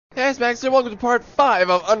guys, Max here. Welcome to part 5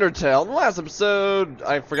 of Undertale. In the last episode,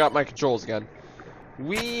 I forgot my controls again.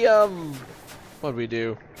 What did we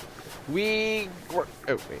do? Oh, wait.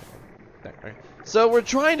 Okay. So, we're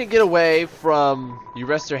trying to get away from... You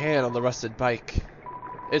rest your hand on the rusted bike.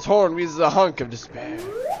 Its horn wheezes a hunk of despair.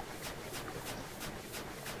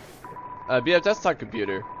 BF desktop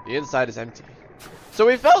computer. The inside is empty. So,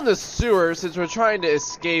 we fell in the sewer since we're trying to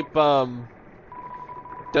escape,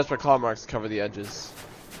 desperate claw marks cover the edges.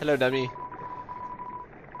 Hello, dummy.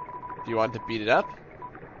 Do you want to beat it up?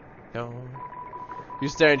 No. You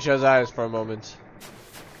stare into his eyes for a moment.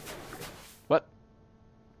 What?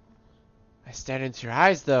 I stared into your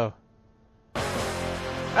eyes, though.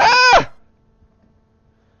 Ah!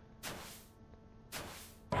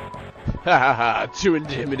 Hahaha, too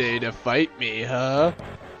intimidated to fight me, huh?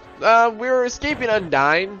 We were escaping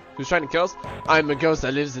Undyne, who's trying to kill us. I'm a ghost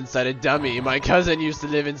that lives inside a dummy. My cousin used to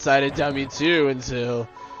live inside a dummy too until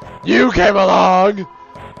you came along.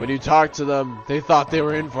 When you talked to them, they thought they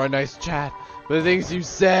were in for a nice chat. But the things you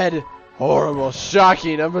said, horrible,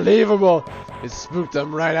 shocking, unbelievable, it spooked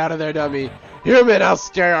them right out of their dummy. Human, I'll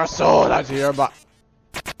scare your soul out of your body.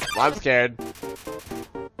 I'm scared.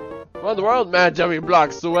 What in the world, mad dummy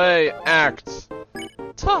blocks the way? Act.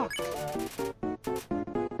 Talk.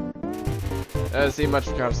 Doesn't seem much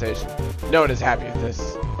for conversation. No one is happy with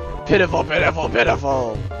this. Pitiful, pitiful,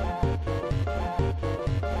 pitiful.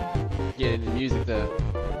 Get into music though.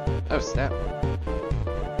 Oh snap.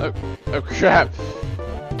 Oh crap.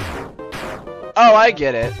 Oh, I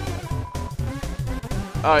get it.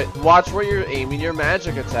 Alright, watch where you're aiming your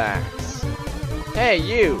magic attacks. Hey,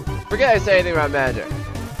 you! Forget I said anything about magic.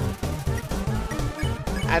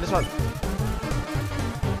 I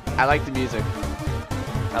like the music.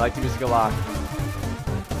 I like the music a lot.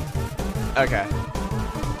 Okay.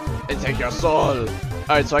 And take your soul.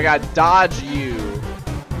 Alright, so I gotta dodge you.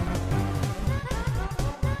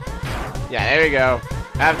 Yeah, there we go.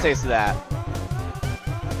 Have a taste of that.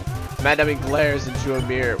 Mad Dummy glares into a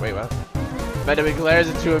mirror. Wait, what? Mad Dummy glares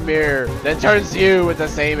into a mirror, then turns to you with the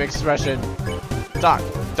same expression. Talk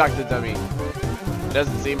to the dummy. It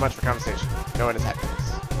doesn't seem much for conversation. No one is happy with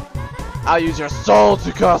this. I'll use your soul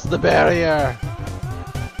to cross the barrier.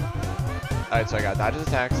 Alright, so I got dodges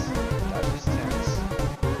attacks. Dodges attacks.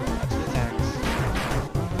 Dodges attacks.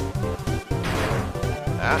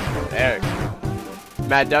 Ah, there we go.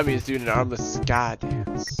 Mad Dummy is doing an armless ska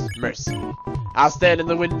dance. Mercy. I'll stand in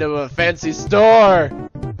the window of a fancy store.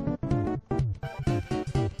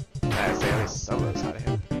 I say at least some of those out of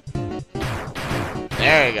him.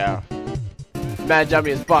 There you go. Mad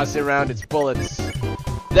Dummy is bossing around its bullets.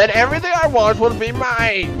 Then everything I want will be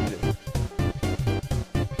mine.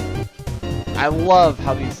 I love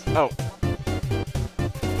how these... Oh.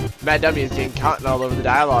 Mad Dummy is getting cotton all over the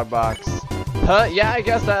dialogue box. Huh? Yeah, I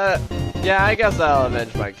guess I'll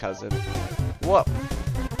avenge my cousin. Whoa.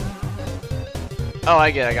 Oh,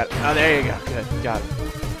 I get it. I got it. Oh, there you go. Good. Got it.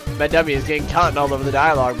 Mad Dummy is getting cotton all over the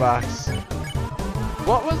dialogue box.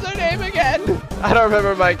 What was their name again? I don't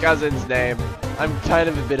remember my cousin's name. I'm kind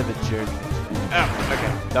of a bit of a jerk. Oh,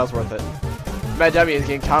 okay. That was worth it. Mad Dummy is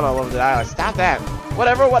getting cotton all over the dialogue. Stop that.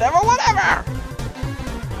 Whatever.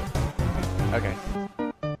 Okay.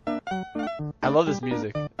 I love this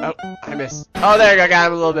music. Oh, I missed. Oh, there you go. Got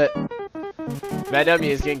him a little bit. Mad Dummy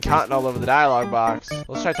is getting cotton all over the dialogue box.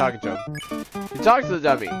 Let's try talking to him. You talk to the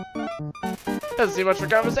dummy. Doesn't seem much for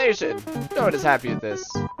conversation. No one is happy with this.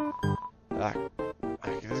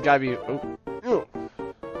 There's gotta be... Oh.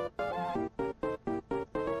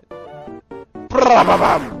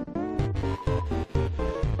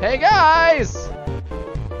 Hey guys!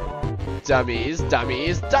 Dummies.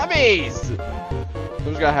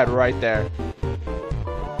 Who's got head right there?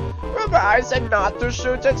 Remember I said not to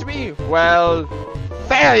shoot at me? Well,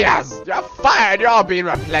 failures! You're fired! You're all being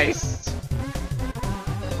replaced!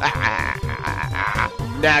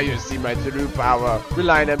 Now you see my true power.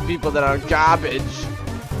 Relying on people that are garbage.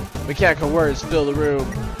 Mechanical words fill the room.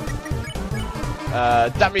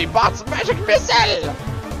 Dummy bots magic missile!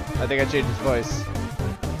 I think I changed his voice.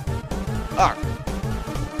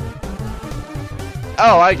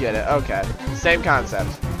 Oh, I get it. Okay. Same concept.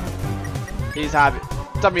 He's happy.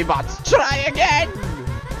 Dummy bots, try again!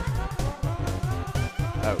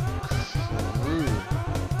 Oh.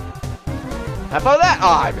 How about that?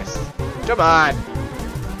 Oh, I missed. Come on.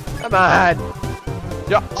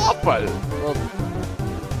 You're awful. Well,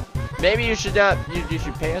 maybe you should not. You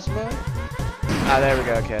should pay us more? Ah, there we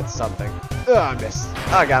go. Okay, it's something. Oh, I missed.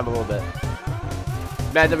 Oh, I got him a little bit.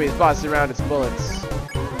 Mad Dummy is bossing around its bullets.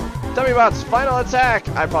 Dummy bots, final attack!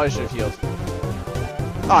 I probably should have healed.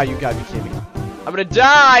 Oh, you gotta be kidding me. I'm gonna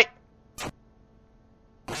die!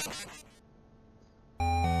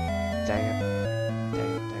 Dang it.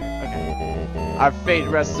 Okay. Our fate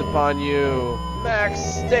rests upon you. Max,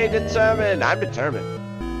 stay determined. I'm determined.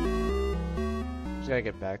 Just gotta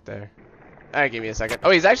get back there. Alright, give me a second. Oh,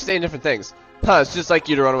 he's actually saying different things. Huh, it's just like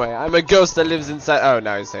you to run away. I'm a ghost that lives inside. Oh,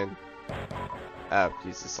 now he's saying. Oh,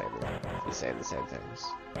 he's just saying that. He's saying the same things.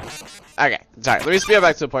 Okay, sorry. Let me speed up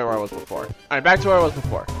back to the point where I was before. Alright, back to where I was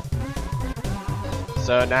before.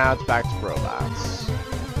 So now it's back to robots.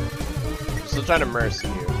 I'm still trying to mercy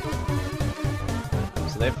you.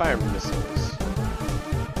 So they fire missiles.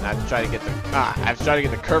 I have to try to get the I have to try to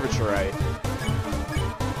get the curvature right.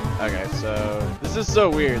 Okay, so this is so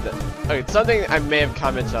weird that okay, something I may have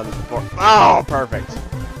commented on this before. Oh, perfect.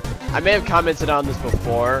 I may have commented on this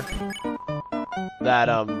before that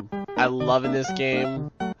I love in this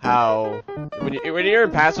game how when you're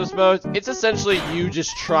in passive mode, it's essentially you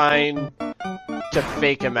just trying to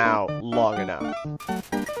fake him out long enough.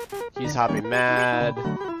 He's hopping mad.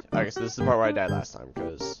 Okay, so this is the part where I died last time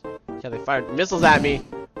because yeah, they fired missiles at me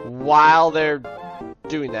while they're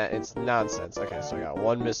doing that. It's nonsense. Okay, so I got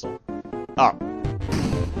one missile. Oh.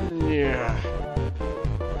 Yeah.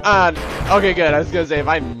 Okay, good. I was gonna say if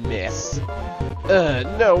I miss.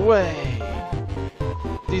 No way.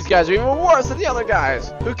 These guys are even worse than the other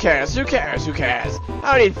guys. Who cares? Who cares? Who cares?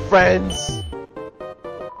 I don't need friends.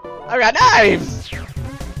 I've got knives.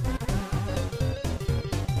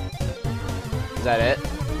 Is that it?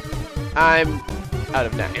 I'm out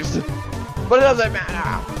of knives. But it doesn't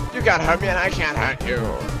matter. You can't hurt me and I can't hurt you.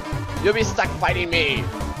 You'll be stuck fighting me.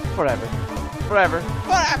 Forever. Forever.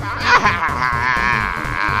 Forever.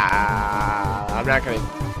 I'm not gonna...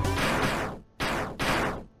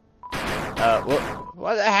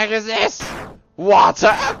 what the heck is this? Water?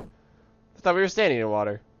 I thought we were standing in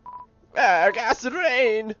water. Gas and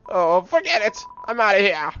rain. Oh, forget it. I'm out of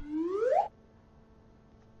here.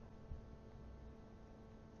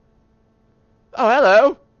 Oh,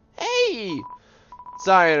 hello. Hey.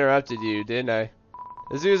 Sorry I interrupted you, didn't I?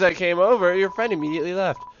 As soon as I came over, your friend immediately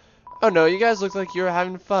left. Oh no, you guys looked like you were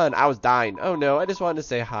having fun. I was dying. Oh no, I just wanted to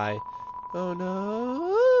say hi. Oh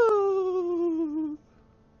no.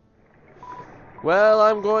 Well,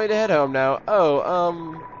 I'm going to head home now. Oh,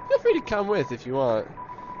 feel free to come with if you want.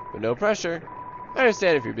 But no pressure. I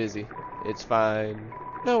understand if you're busy. It's fine.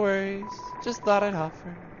 No worries. Just thought I'd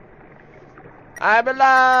offer. I'm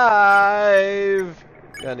alive!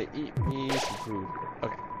 Gonna eat me some food.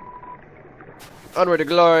 Okay. Onward to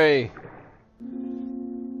glory!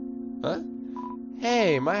 Huh?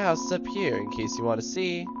 Hey, my house is up here in case you want to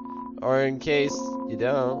see. Or in case you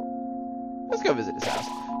don't. Let's go visit his house.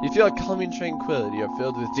 You feel a calming tranquility. You're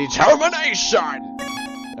filled with determination!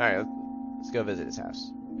 Alright, let's go visit his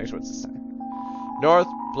house. Actually, what's this time? North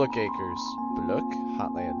Blook Acres. Blook,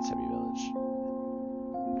 Hotland, Semi-Village.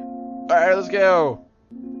 Alright, let's go!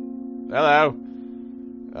 Hello!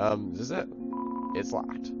 Is that? It's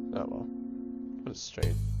locked. Oh well. What a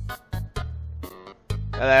strange.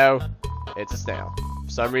 Hello! It's a snail.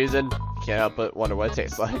 For some reason, you can't help but wonder what it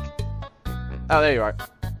tastes like. Oh, there you are.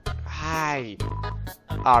 Hi!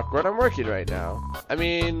 Awkward, I'm working right now. I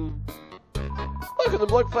mean... Welcome to the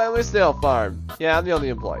Blook Family Snail Farm. Yeah, I'm the only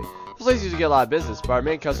employee. This place used to get a lot of business, but our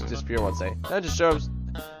main customer disappeared one day. Now just shows...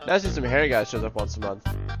 Now just some hairy guy shows up once a month.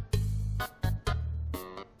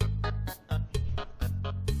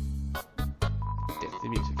 The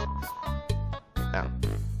music. Oh.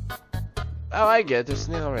 Oh, I get it. There's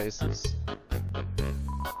snail races.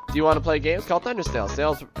 Do you want to play games called Undertale?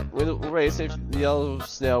 Snails race. If the yellow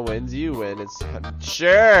snail wins, you win. It's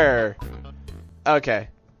sure. Okay.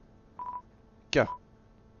 Go.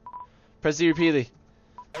 Press Z repeatedly.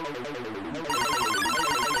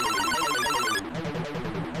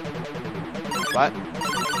 What?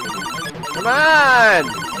 Come on!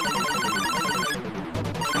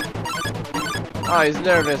 Oh, he's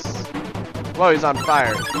nervous. Whoa, he's on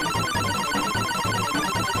fire.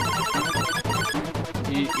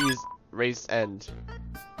 He's race end.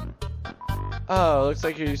 Oh, looks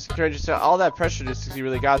like you're securing yourself. All that pressure just because you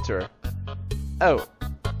really got to her. Oh.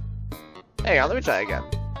 Hang on, let me try again.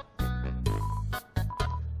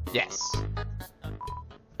 Yes.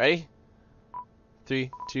 Ready?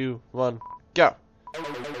 3, 2, 1, go.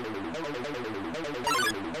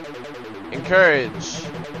 Encourage.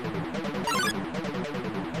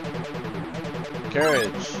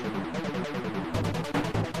 Encourage.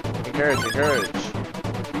 Encourage, encourage.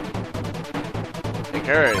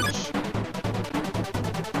 Encourage.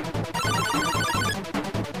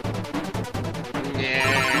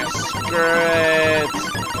 Yeah, screw it.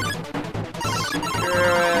 Screw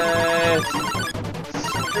it.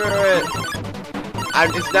 Screw it.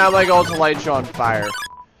 It's now my goal to light you on fire.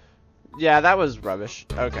 Yeah, that was rubbish.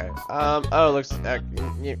 Okay. Oh, looks. Never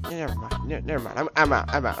mind. Never mind. I'm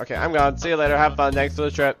out. Okay, I'm gone. See you later. Have fun. Thanks for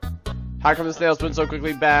the trip. How come the snails went so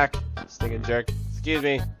quickly back? Stinking jerk. Excuse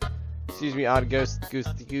me. Excuse me, odd ghost. Goose.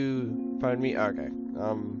 Pardon me. Okay.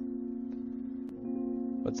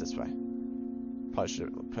 What's this way? Probably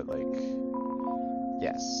should have put like.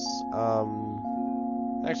 Yes.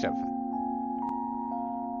 Actually, I'm fine.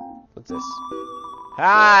 What's this?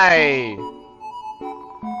 Hi.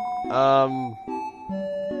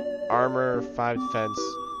 Armor, 5 defense,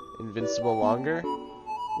 invincible longer.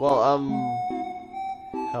 Well,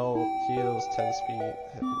 health heals, 10 speed.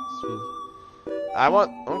 I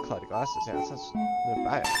want cloudy glasses. Yeah, that sounds. I'm gonna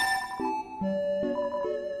buy it.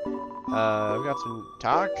 We got some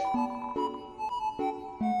talk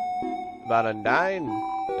about Undyne.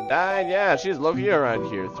 Undyne, yeah, she's low-key around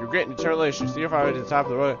here. Through great and determination, she far to the top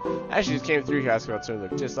of the road. Actually, just came through here asking about someone who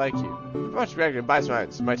looked just like you. If much reacted and buy some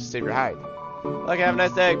items, you might just save your hide. Okay, have a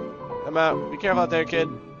nice day. I'm out. Be careful out there, kid.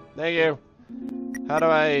 Thank you. How do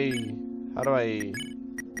I...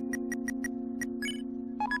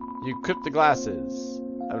 You equip the glasses.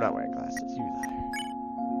 I'm not wearing glasses. You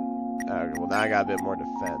liar. Okay, well now I got a bit more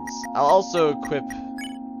defense. I'll also equip...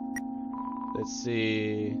 Let's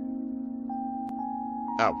see...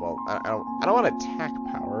 Oh, well, I don't want attack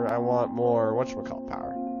power. I want more, whatchamacallit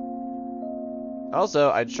power.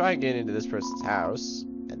 Also, I tried getting into this person's house,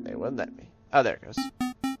 and they wouldn't let me. Oh, there it goes.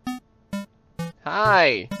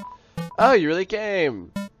 Hi! Oh, you really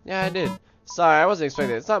came! Yeah, I did. Sorry, I wasn't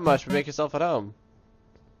expecting it. It's not much, but make yourself at home.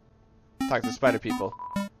 Talk to spider people.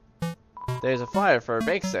 There's a flyer for a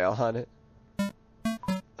bake sale on it.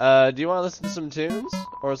 Do you want to listen to some tunes?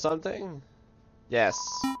 Or something? Yes.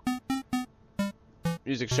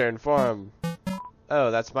 Music sharing forum. Oh,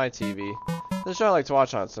 that's my TV. The show I like to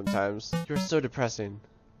watch on sometimes. You're so depressing.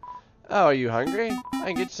 Oh, are you hungry? I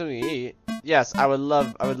can get you something to eat. Yes, I would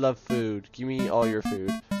love food. Give me all your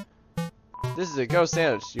food. This is a ghost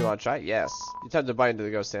sandwich. You want to try it? Yes. You attempt to bite into the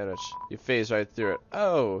ghost sandwich. You phase right through it.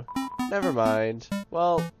 Oh, never mind.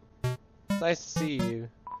 Well, it's nice to see you.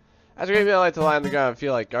 After a great meal, I like to lie on the ground and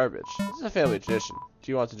feel like garbage. This is a family tradition.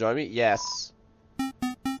 Do you want to join me? Yes.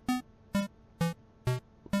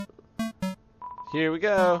 Here we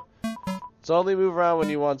go. So only move around when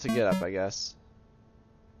you want to get up, I guess.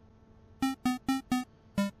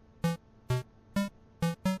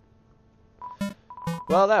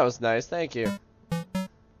 Well, that was nice. Thank you.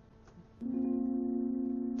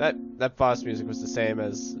 That boss music was the same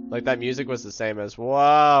as, like, that music was the same as,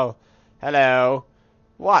 whoa, hello.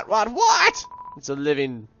 What? It's a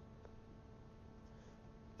living.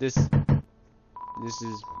 This is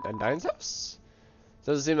Undyne's house?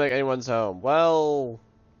 Doesn't seem like anyone's home. Well,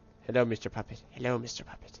 hello, Mr. Puppet. Hello, Mr.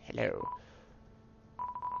 Puppet. Hello.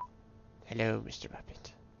 Hello, Mr.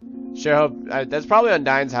 Puppet. Sure hope that's probably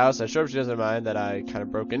Undyne's house. I sure hope she doesn't mind that I kind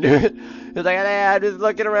of broke into it. It's like, hey, I'm just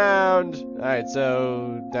looking around. All right,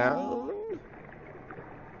 so down.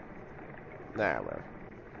 Nah, well,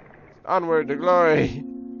 onward to glory.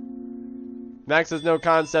 Max has no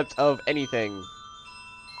concept of anything.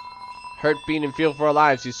 Hurt, beat, and feel for our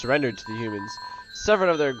lives, you surrendered to the humans. Seven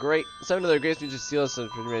of their great mutual seals and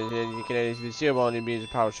you can see while you mean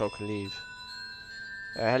power shall can leave.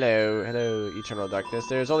 Hello, eternal darkness.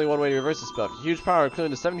 There is only one way to reverse the spell. If huge power,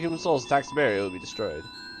 including the 7 human souls, attacks the barrier, it will be destroyed.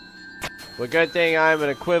 Well, good thing I'm an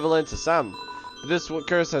equivalent to some. But this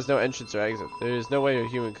curse has no entrance or exit. There is no way a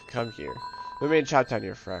human could come here. We remain trapped down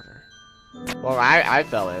here forever. Well, I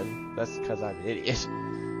fell in. That's because I'm an idiot.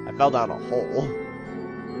 I fell down a hole.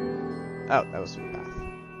 Oh, that was the path.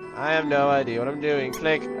 I have no idea what I'm doing.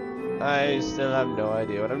 Click. I still have no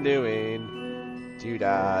idea what I'm doing.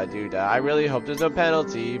 Doo-da, doo-da. I really hope there's no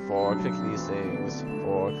penalty for clicking these things.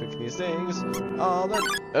 Oh,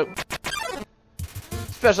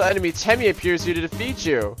 special enemy Temmie appears here to defeat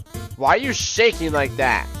you. Why are you shaking like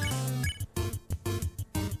that?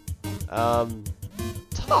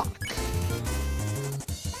 Talk.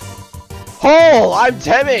 Hole! I'm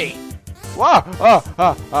Temmie! Whoa!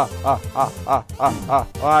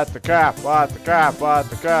 What the crap?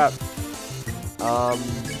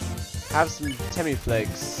 Have some Temmie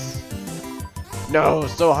flakes. No,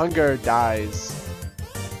 so hunger dies.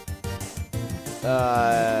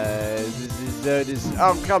 This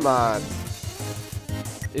oh, come on.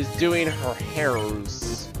 Is doing her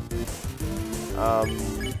hairs.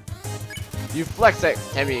 You flex it,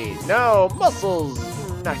 Temmie. No, muscles.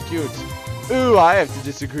 Not cute. Ooh, I have to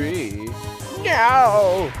disagree.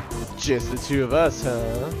 No! Just the two of us,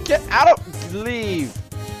 huh? Get out of... Leave!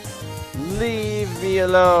 Leave me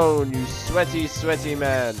alone, you sweaty, sweaty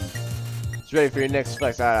man. It's ready for your next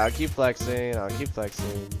flex. Alright, I'll keep flexing.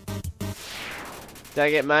 Did I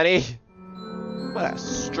get money? What a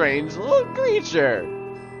strange little creature.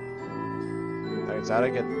 Okay, so how do I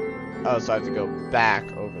get... Oh, so I have to go back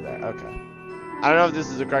over there. Okay. I don't know if this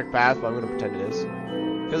is the correct path, but I'm going to pretend it is.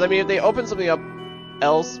 Because, I mean, if they open something up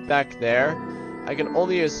else back there, I can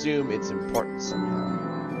only assume it's important somehow.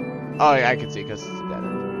 Oh, yeah, I can see, because it's a dead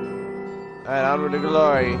end. Alright, onward to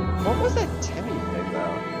glory. What was that Timmy thing,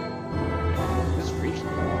 though? Just freaking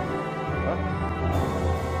out.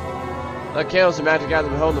 What? Candles are magic out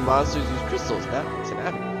of the home. The monsters use crystals. That's an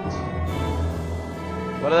amulet.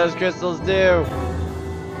 What do those crystals do?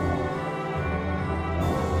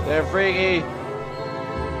 They're freaky.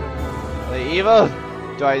 Are they evil?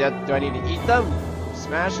 Do I need to eat them?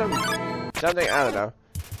 Smash them? Something? I don't know.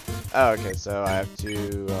 Oh, okay, so I have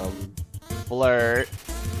to flirt.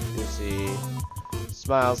 You see,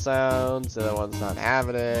 smile sounds. The other one's not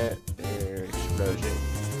having it. Explosion.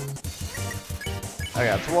 I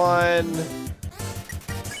got one.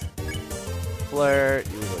 Flirt.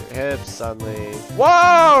 You wiggle your hips suddenly.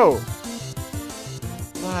 Whoa!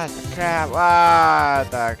 What the crap?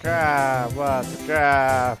 What the crap? What the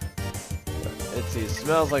crap? It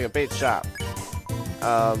smells like a bait shop.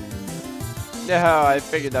 No, I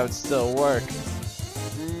figured that would still work.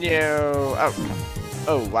 No.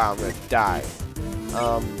 Oh, wow, I'm gonna die.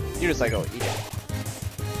 Unicycle, eat it.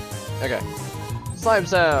 Okay. Slime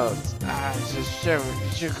sounds. Ah, it's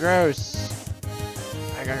just gross.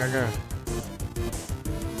 Go.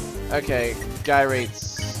 Okay, guy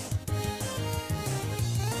rates.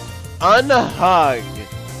 Unhug.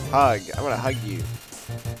 Hug. I'm gonna hug you.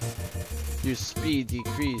 Your speed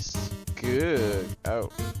decrease. Good. Oh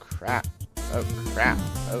crap. Oh crap.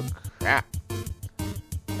 Oh crap.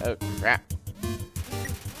 Oh crap.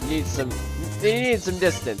 You need some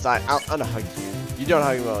distance. I'll unhug you. You don't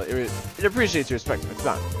hug me well. It appreciates your respect of its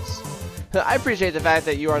boundaries. I appreciate the fact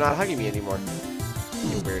that you are not hugging me anymore.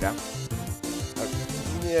 You weirdo.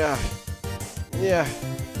 Okay. Yeah.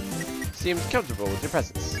 Seems comfortable with your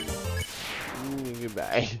presence.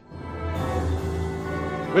 Goodbye.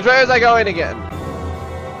 Which way was I going again?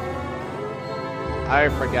 I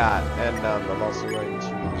forgot, and I'm also going to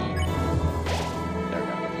eat. There we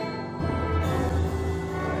go.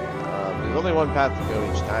 Right, there's only one path to go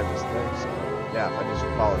each time, isn't there? So, yeah, if I just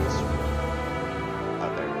follow this. Oh,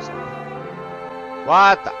 there it is.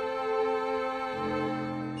 What the?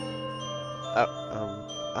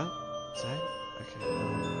 Side?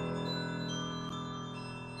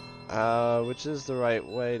 Okay. Which is the right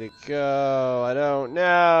way to go? I don't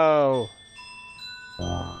know.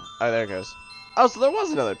 Oh, there it goes. Oh, so there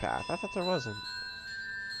was another path. I thought there wasn't.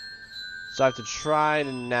 So I have to try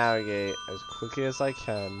to navigate as quickly as I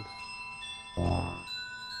can.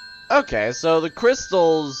 Okay, so the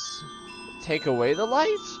crystals take away the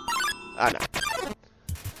light?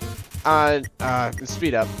 No.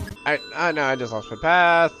 Speed up. No, I just lost my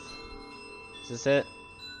path. Is this it?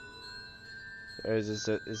 Or is this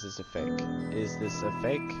a fake? Is this a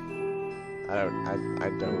fake? I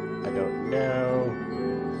don't know.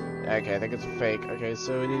 Okay, I think it's a fake. Okay,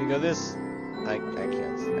 so we need to go this. I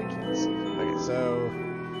can't see. Okay, so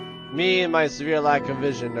me and my severe lack of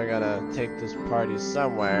vision are gonna take this party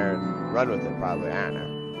somewhere and run with it probably. I don't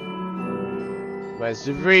know. My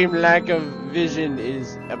supreme lack of vision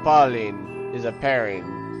is appalling. Is appearing.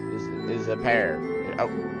 Is a pair. Oh,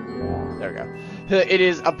 there we go. It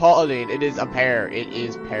is appalling. It is a pair. It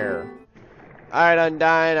is pair. Alright,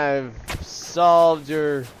 Undyne, I've solved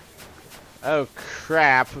your... Oh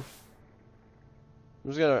crap.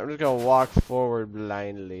 I'm just gonna walk forward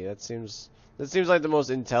blindly. That seems like the most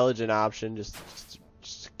intelligent option. Just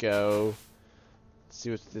go. See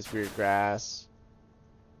what's this weird grass.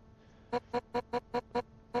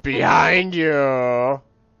 Behind you. Oh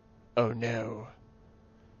no.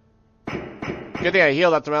 Good thing I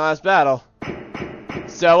healed after my last battle.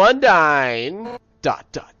 So Undyne. ...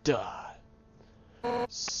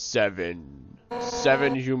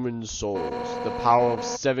 Seven human souls. The power of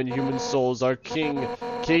 7 human souls. Our King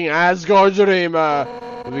Asgard Dreamer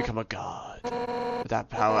will become a god. With that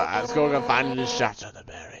power, Asgard will finally shatter the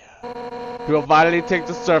barrier. He will finally take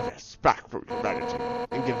the surface back from humanity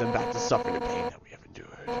and give them back the suffering and pain that we have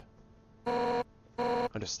endured.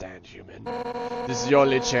 Understand, human? This is your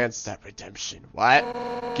only chance at redemption. What?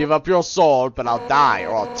 Give up your soul, but I'll die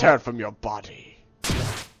or I'll tear it from your body.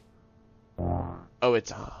 Oh,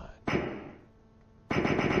 it's on.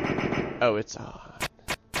 Oh, it's on.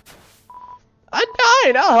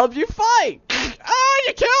 Undyne, I'll help you fight! Ah,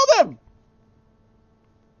 you killed him!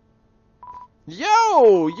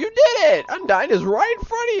 Yo, you did it! Undyne is right in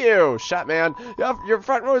front of you! Shut, man. Your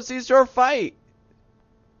front row sees your fight.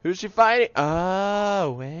 Who's she fighting?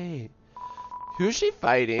 Oh, wait. Who's she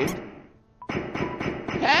fighting?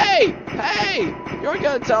 Hey! Hey! You're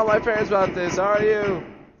gonna tell my parents about this, are you?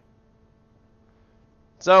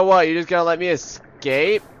 So what, you just gonna let me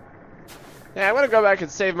escape? Yeah, I'm gonna go back and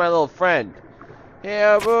save my little friend.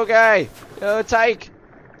 Yo, boo guy! Yo, Tyke!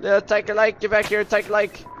 Little Tyke-alike, get back here,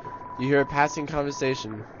 Tyke-alike! You hear a passing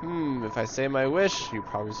conversation. If I say my wish, you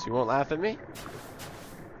promise you won't laugh at me?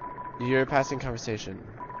 You hear a passing conversation.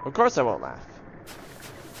 Of course I won't laugh.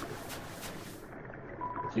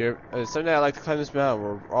 Someday I'd like to climb this mountain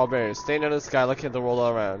where we're all buried, staying under the sky, looking at the world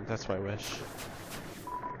all around. That's my wish.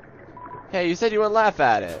 Hey, you said you wouldn't laugh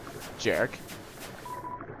at it, jerk.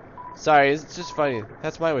 Sorry, it's just funny.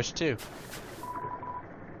 That's my wish too.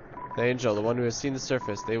 The angel, the one who has seen the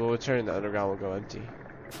surface, they will return and the underground will go empty.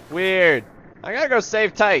 Weird. I gotta go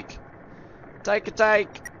save Tyke. Tyke.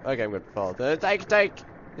 Okay, I'm gonna fall. Tyke.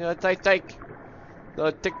 Yo, Tyke.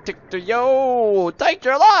 No, tick. Yo, Tyke,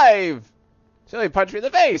 you're alive. She only punched me in the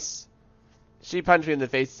face. She punched me in the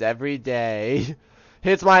face every day.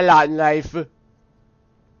 It's my lot in life.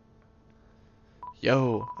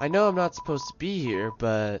 Yo, I know I'm not supposed to be here,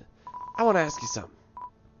 but I want to ask you something.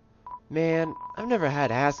 Man, I've never had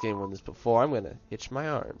to ask anyone this before. I'm gonna hitch my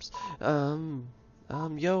arms.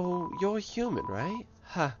 Yo, you're human, right?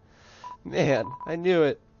 Ha. Man, I knew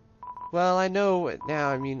it. Well, I know it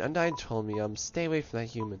now. I mean, Undyne told me, stay away from that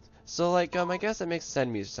human. So, like, I guess that makes sense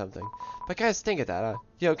to me or something. But guys, think of that,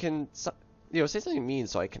 Yo, say something mean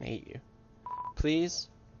so I can hate you. Please?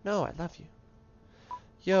 No, I love you.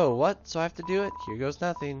 Yo, what? So I have to do it? Here goes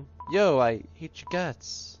nothing. Yo, I hate your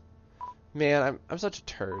guts. Man, I'm such a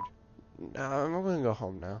turd. I'm gonna go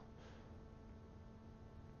home now.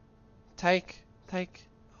 Tyke.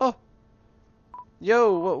 Oh!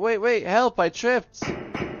 Yo, wait, help, I tripped!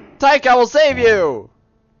 Tyke, I will save you!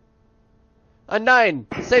 Undyne,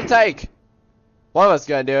 save Tyke! One of us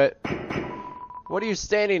gonna do it. What are you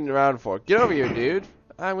standing around for? Get over here, dude.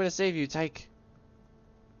 I'm gonna save you, Tyke.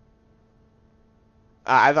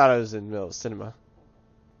 I thought I was in the middle of cinema.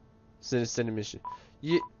 Cinema.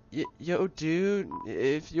 Yo, dude,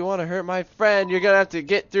 if you want to hurt my friend, you're gonna have to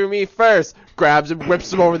get through me first. Grabs him,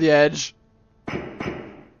 whips him over the edge.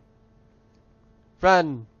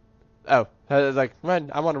 Run. Oh, like,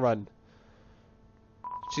 run. I want to run.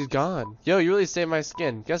 She's gone. Yo, you really saved my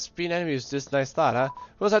skin. Guess being enemies is just a nice thought, huh?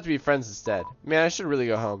 We'll just have to be friends instead. Man, I should really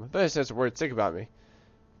go home. But it's just a word sick about me.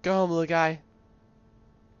 Go home, little guy.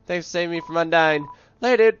 Thanks for saving me from Undyne.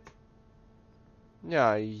 Later, dude.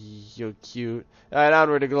 Yeah, you're cute. Alright,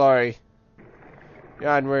 onward to glory.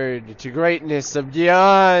 Onward to greatness of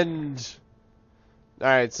beyond.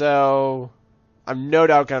 Alright, so I'm no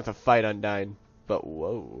doubt gonna have to fight Undyne. But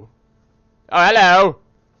whoa. Oh, hello!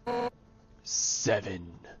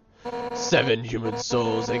 7 human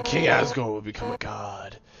souls and King Asgore will become a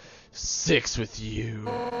god. 6 with you.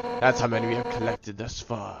 That's how many we have collected thus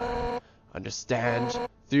far. Understand?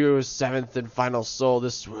 Through your 7th and final soul,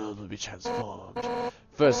 this world will be transformed.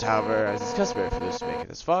 First, however, as is customary for those who make it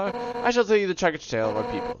this far, I shall tell you the tragic tale of our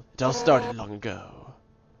people. It all started long ago.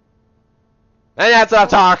 And that's enough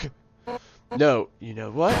talk! No, you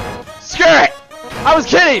know what? Screw it! I was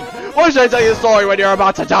kidding! Why should I tell you the story when you're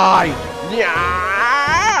about to die?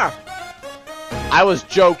 Yeah! I was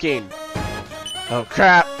joking. Oh,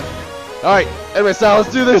 crap. Alright, anyway, so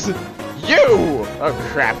let's do this. You! Oh,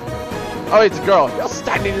 crap. Oh, it's a girl. You're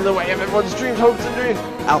standing in the way of everyone's dreams, hopes, and dreams.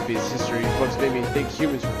 Alfie's history books made me think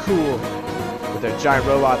humans were cool. With their giant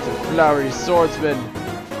robots and flowery swordsmen.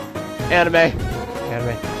 Anime.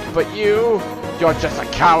 But you're just a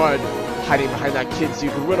coward. Hiding behind that kid so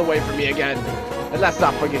you can run away from me again. And let's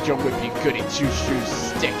not forget your whippy goody two-shoes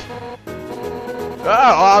stick.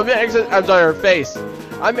 Oh, I'm sorry, her face.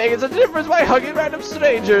 I'm making such a difference by hugging random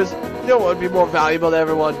strangers. No one would be more valuable to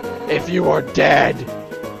everyone if you were dead.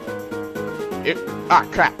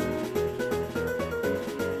 Crap. Did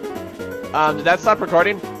that stop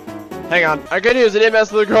recording? Hang on. I good news, it didn't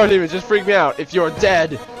mess with the recording, it just freaked me out. If you're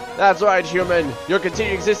dead. That's right, human. Your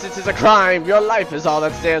continued existence is a crime. Your life is all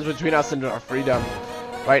that stands between us and our freedom.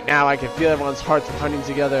 Right now, I can feel everyone's hearts pounding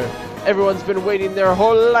together. Everyone's been waiting their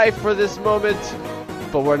whole life for this moment.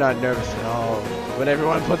 But we're not nervous at all. When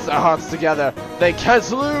everyone puts their hearts together, they can't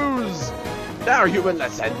lose. Now, human,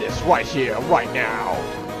 let's end this right here, right now.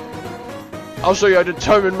 I'll show you how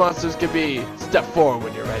determined monsters can be. Step forward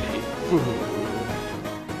when you're ready.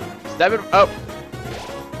 Step it. Oh.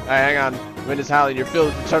 Alright, hang on. Wind is howling. You're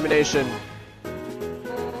filled with determination.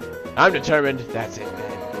 I'm determined. That's it, man.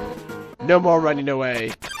 No more running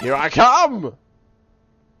away. Here I come.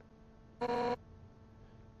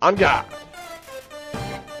 On guard.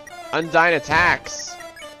 Undyne attacks.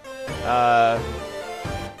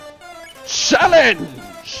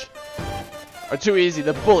 Challenge! Are too easy,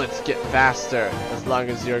 the bullets get faster. As long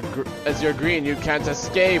as you're green, you can't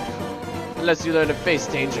escape. Unless you learn to face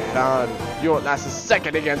danger head on. You won't last a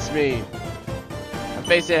second against me. I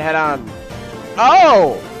face it head on.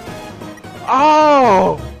 Oh!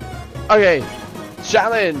 Oh! Okay.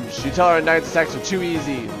 Challenge! You tell her Undyne's attacks are too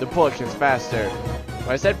easy. The bullet gets faster.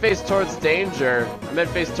 When I said face towards danger, I meant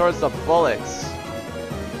face towards the bullets.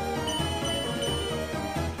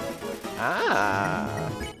 Ah.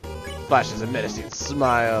 Flashes a menacing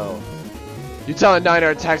smile. You tell Undyne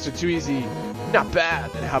our attacks are too easy. Not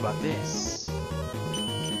bad. Then how about this?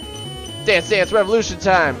 Dance Dance Revolution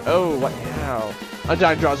time! Oh, what now?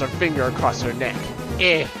 Undyne draws her finger across her neck.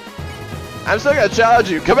 Eh. I'm still gonna challenge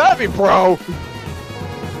you. Come at me, bro!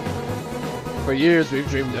 For years we've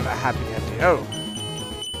dreamed of a happy ending. Oh.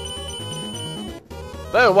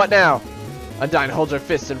 Boom, what now? Undyne holds her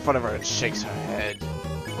fist in front of her and shakes her head.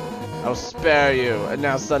 I'll spare you, and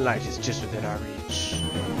now sunlight is just within our reach.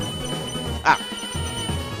 Ah.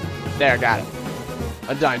 There, got it.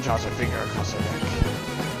 Undyne draws her finger across her neck.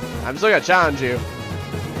 I'm still gonna challenge you.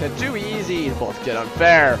 They're too easy. Both get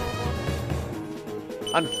unfair.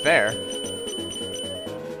 Unfair?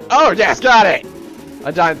 Oh, yes, got it!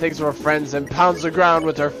 Undyne thinks we're friends and pounds the ground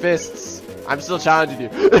with her fists. I'm still challenging you.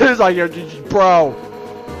 It's like you're bro.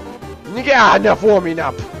 Yeah, enough warming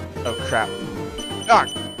up. Oh, crap. Ah.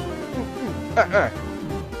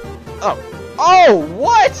 Oh. Oh,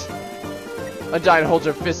 what? Undyne holds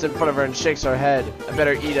her fist in front of her and shakes her head. I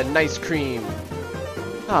better eat a nice cream.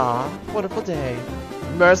 Ah, wonderful day.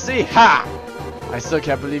 Mercy? Ha! I still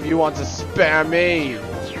can't believe you want to spare me.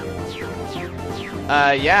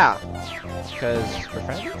 Yeah. Because we're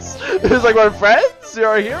friends? It's like we're friends?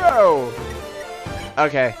 You're a hero.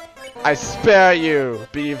 Okay. I spare you.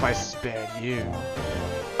 Believe I spared you.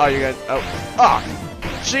 Oh, you're gonna. Oh. Oh.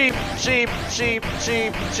 Sheep, sheep, sheep,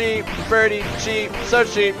 sheep, sheep, birdie, sheep, so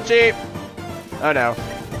sheep, sheep. Oh no.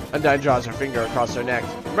 Undyne draws her finger across her neck.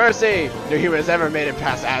 Mercy! No human has ever made it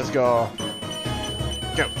past Asgore.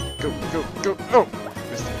 Go, go, go, go. Oh!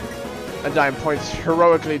 Undyne points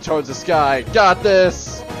heroically towards the sky. Got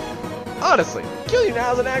this! Honestly, kill you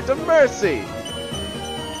now is an act of mercy!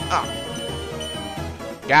 Ah.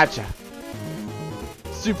 Gotcha.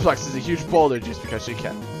 Suplexes a huge boulder just because she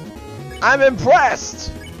can. I'm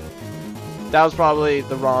impressed! That was probably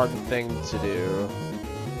the wrong thing to do.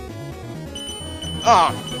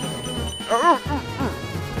 Ah!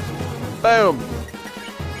 Boom!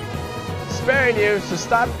 Sparing you, so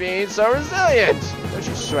stop being so resilient! Don't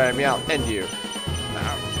you swear at me, I'll end you.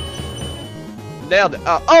 Nailed it.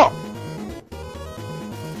 Oh!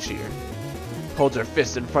 Cheater. Holds her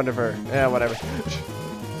fist in front of her. Yeah, whatever.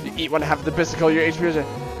 You eat one half of the bicycle, your HP is a...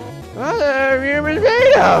 What are humans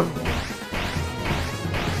made of?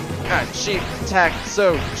 Ah, cheap attack,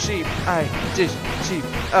 so cheap. I just cheap.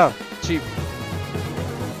 Oh, cheap.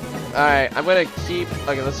 Alright, I'm gonna keep.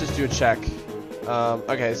 Okay, let's just do a check.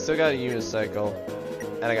 Okay, still got a unicycle.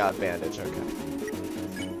 And I got a bandage, okay.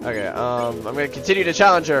 Okay, I'm gonna continue to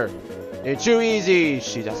challenge her. You're too easy.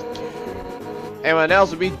 She doesn't care. Anyone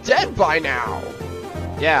else would be dead by now.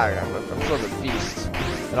 Yeah, I'm sort of a beast.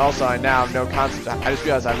 And also, I now have no concept. I just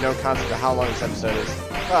realized I have no concept of how long this episode is.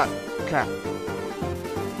 Ah, crap.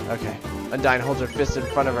 Okay. Undyne holds her fist in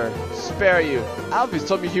front of her. Spare you. Alphys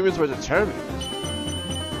told me humans were determined.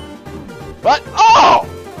 What? Oh!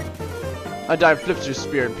 Undyne flips her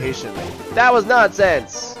spear impatiently. That was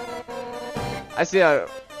nonsense! I see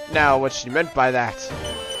now what she meant by that.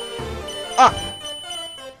 Ah!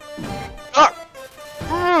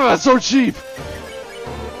 Ah! That's so cheap!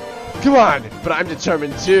 Come on! But I'm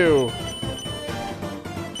determined too.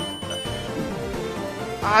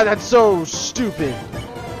 Ah, that's so stupid.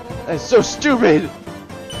 That's so stupid!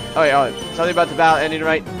 Oh, wait, oh, something about the battle ending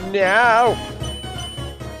right now!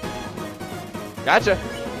 Gotcha!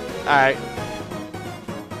 Alright.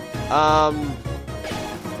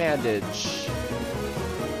 Bandage.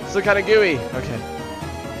 Still kinda gooey. Okay.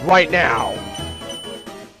 Right now!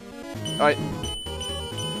 Alright.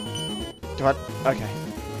 Come on. Okay.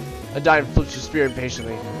 Undyne flips your spear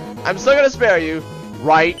impatiently. I'm still gonna spare you.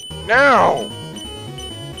 Right now!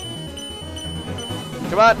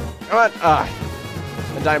 Come on! Come on! Ah!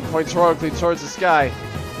 Undyne points heroically towards the sky.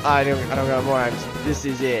 I don't got more items. This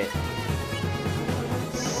is it.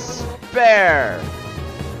 Spare!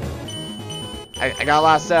 I got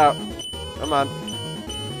lost out. Come on.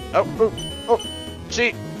 Oh, oh, oh!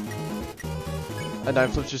 Cheat! Undyne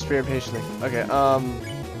flips your spear impatiently. Okay,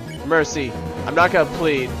 Mercy. I'm not gonna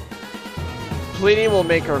plead. Pleading will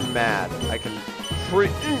make her mad. I can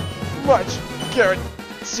pretty much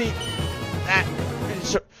guarantee that.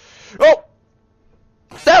 Oh!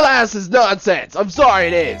 That last is nonsense! I'm sorry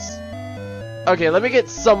it is! Okay, let me get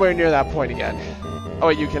somewhere near that point again. Oh,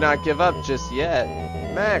 you cannot give up just yet.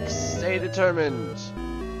 Max, stay determined.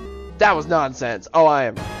 That was nonsense. Oh,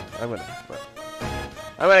 I'm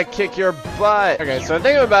gonna kick your butt. Okay, so I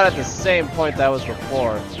think I'm about at the same point that I was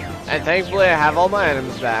before. And thankfully I have all my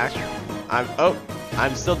items back.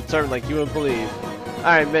 I'm still determined like you wouldn't believe.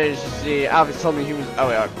 Alright, managed to see. Alfie told me he was. Oh,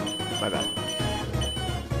 wait, my bad.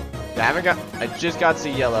 I just got to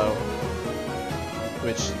yellow.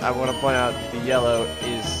 Which I want to point out, the yellow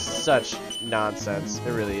is such nonsense.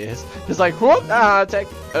 It really is. It's like, whoop, it's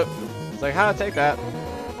like, how to take that?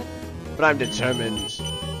 But I'm determined.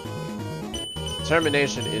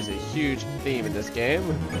 Determination is a huge theme in this game.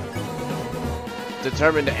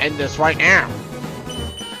 Determined to end this right now.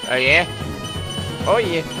 Oh yeah? Oh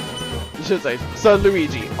yeah. You should say, Son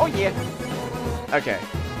Luigi. Oh yeah. Okay.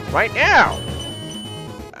 Right now.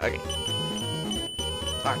 Okay.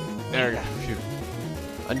 Alright, there we go. Phew.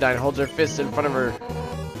 Undyne holds her fist in front of her.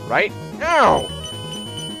 Right now.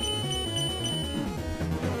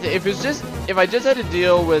 If I just had to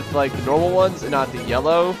deal with like the normal ones and not the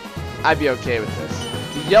yellow, I'd be okay with this.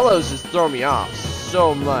 The yellows just throw me off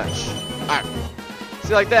so much. Alright.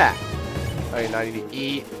 See, like that. Okay, now I need to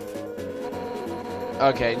eat.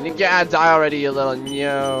 Okay, you gotta die already, you little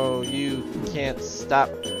no. You can't stop.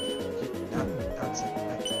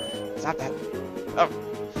 Stop that. Oh.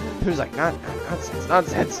 Who's like,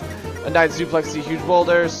 nonsense. Undyne suplexes a huge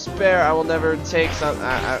boulder. Spare, I will never take some.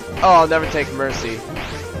 I'll never take mercy.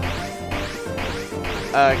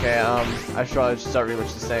 Okay, I should probably start reading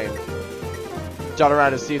what she's saying. Jot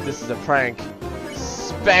around to see if this is a prank.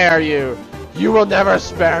 Spare you! You will never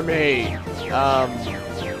spare me!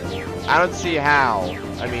 I don't see how.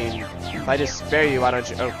 I mean, if I just spare you, why don't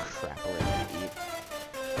you? Oh crap! I'm gonna eat.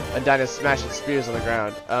 Undyne is smashing spears on the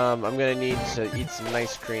ground. I'm gonna need to eat some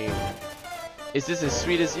ice cream. Is this as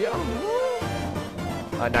sweet as you?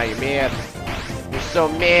 Oh, now you're mad. You're so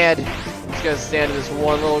mad. I'm just gonna stand in this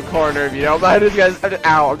one little corner if you don't mind. I'm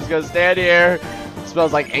just gonna stand here. It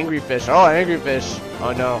smells like angry fish. Oh, angry fish.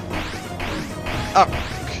 Oh no. Oh.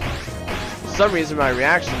 For some reason my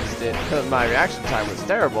reaction time was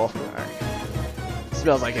terrible. Right.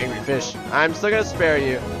 Smells like angry fish. I'm still gonna spare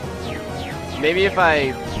you. Maybe if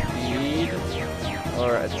I feed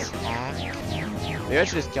or attack. Maybe I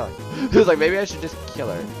should just kill her. It was like maybe I should just kill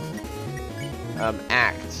her.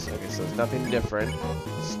 Act. Okay, so it's nothing different.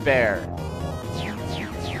 Spare.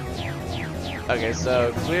 Okay,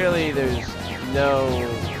 so clearly there's no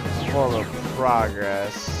form of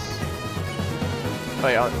progress.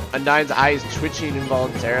 Wait, Undyne's eyes twitching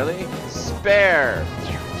involuntarily? Spare!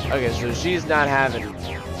 Okay, so she's not having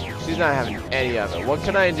any of it. What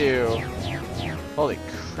can I do? Holy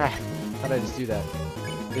crap. How did I just do that?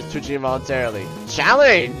 Just twitching involuntarily.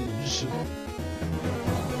 Challenge!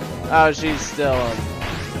 Oh, she's still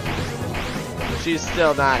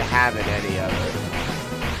not having any of it.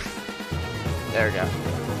 There we go.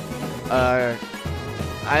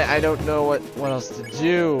 I don't know what else to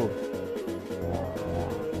do.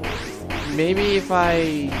 Maybe if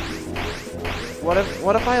I... What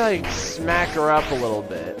if I like smack her up a little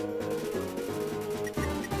bit?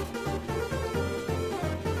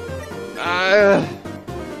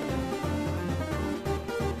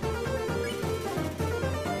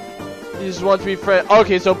 He just wants to be friend.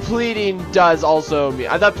 Okay, so pleading does also mean.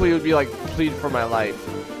 I thought plead would be like plead for my life.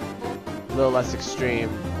 A little less extreme.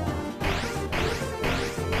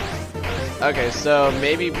 Okay, so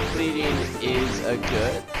maybe pleading is a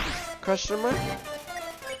good question mark?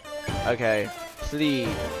 Okay, plead.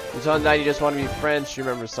 You told Undyne you just want to be friends. She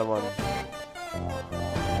remembers someone.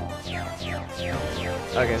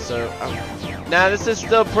 Okay, so now this is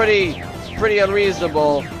still pretty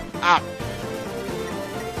unreasonable.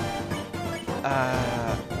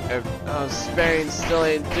 Sparing still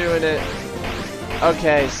ain't doing it.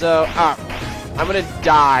 Okay, so I'm gonna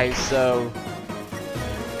die. So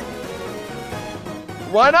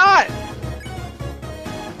why not?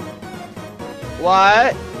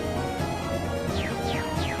 What?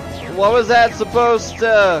 What was that supposed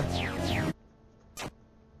to?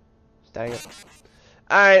 Dang it.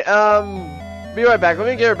 Alright, be right back. Let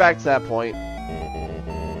me get her back to that point.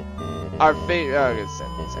 Our fate. Oh, okay, same.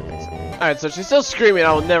 Alright, so she's still screaming,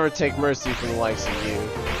 I will never take mercy from the likes of you.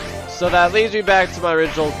 So that leads me back to my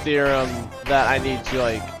original theorem that I need to,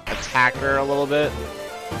 like, attack her a little bit.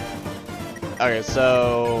 Okay,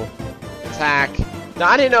 so... attack. Now,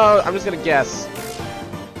 I didn't know. I'm just gonna guess.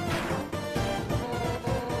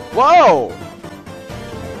 Whoa!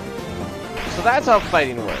 So that's how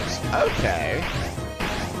fighting works. Okay.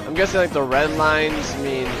 I'm guessing like the red lines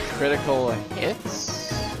mean critical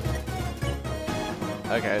hits.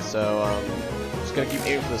 Okay, so just gonna keep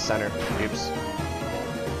aiming for the center. Oops.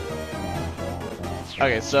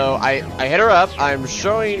 Okay, so I hit her up. I'm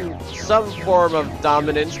showing some form of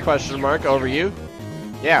dominance question mark over you.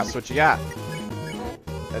 Yeah, that's what you got.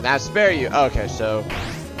 And that spare you. Okay, so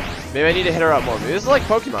maybe I need to hit her up more. Maybe this is like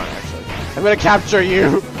Pokemon actually. I'm gonna capture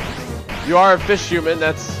you. You are a fish human.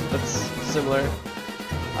 That's similar.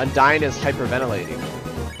 Undyne is hyperventilating.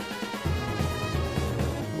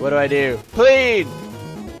 What do I do? Plead.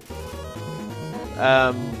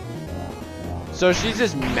 So she's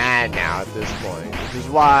just mad now at this point, which is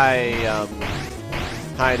why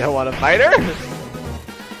I don't want to fight her.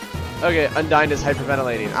 Okay, Undyne is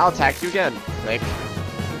hyperventilating. I'll attack you again. Click.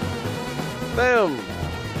 Boom.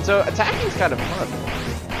 So attacking is kind of fun.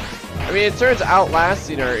 I mean, it turns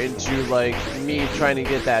outlasting her into like me trying to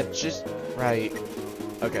get that just right.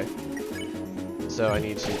 Okay. So I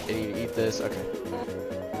need to eat this. Okay.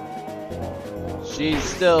 She's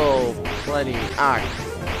still plenty. Ah.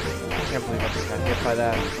 I can't believe I just got hit by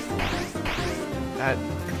that.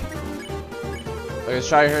 Okay, let's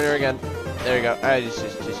try hitting her again. There you go. I just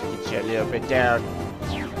get you a little bit down.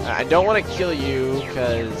 I don't want to kill you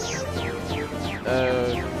because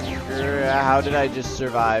how did I just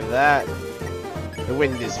survive that? The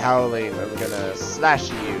wind is howling. I'm gonna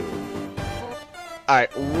slash you.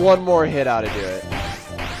 Alright, one more hit ought to do it.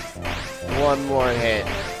 One more hit,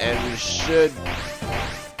 and we should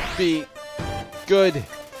be good.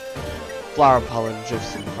 Flower pollen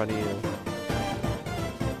drifts in front of you.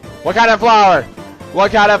 What kind of flower?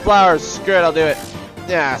 What kind of flower? Screw it, I'll do it.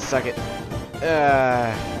 Yeah, suck it.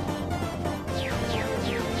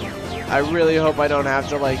 I really hope I don't have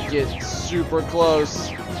to like get super close.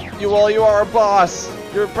 You are a boss.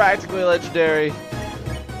 You're practically legendary.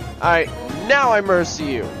 Alright, now I mercy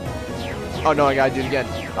you. Oh no, I gotta do it again.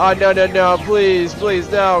 Oh no, please,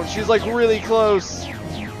 no. She's like really close.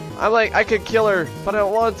 I could kill her, but I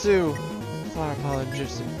don't want to. Flower pollen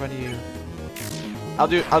drifts in front of you.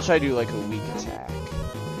 I'll try to do like a weak attack.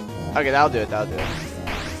 Okay, that'll do it.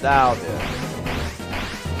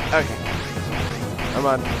 Okay. Come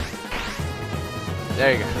on.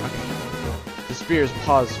 There you go. Okay. The spears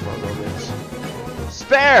pause for a moment.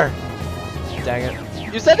 Spare! Dang it.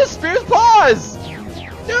 You said the spears pause!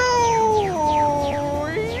 No!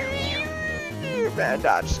 Bad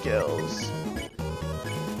dodge skills.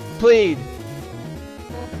 Plead.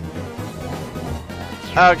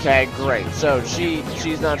 Okay, great. So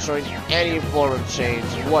she's not showing any form of change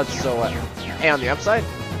whatsoever. Hey, on the upside,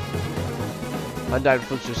 Undyne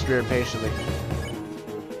flips her spear impatiently.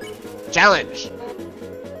 Challenge.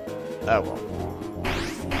 Oh well.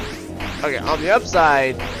 Okay, on the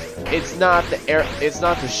upside, it's not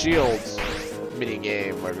the shields mini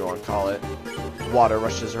game, whatever you want to call it. Water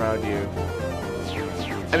rushes around you.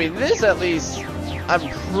 I mean, this at least I'm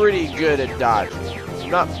pretty good at dodging.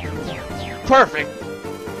 Not perfect,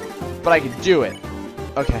 but I can do it.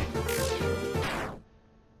 Okay.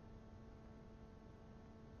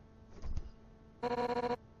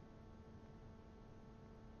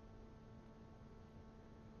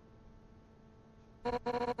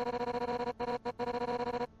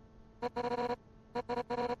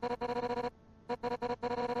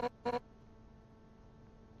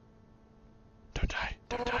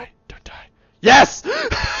 Don't die. Yes!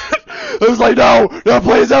 I was like, no,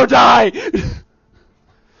 please don't die!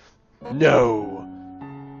 No,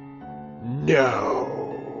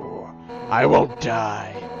 I won't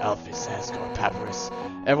die. Alphys, Asgore, Papyrus.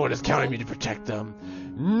 Everyone is counting me to protect them.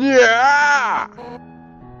 Yeah!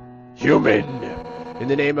 Human, in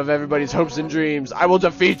the name of everybody's hopes and dreams, I will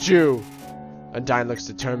defeat you. Undyne looks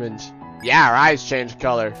determined. Yeah, her eyes change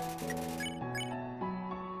color.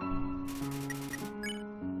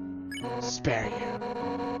 Spare you.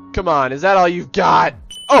 Come on, is that all you've got?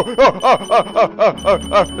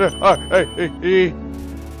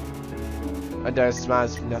 Undyne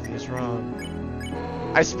smiles if nothing is wrong.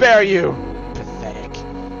 I spare you! Pathetic.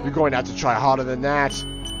 You're going to have to try harder than that.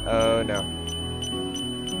 Oh no.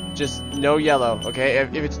 Just no yellow, okay?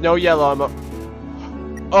 If it's no yellow, I'm a...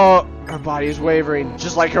 Oh, her body is wavering,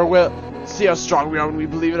 just like her will. See how strong we are when we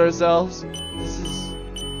believe in ourselves? This is...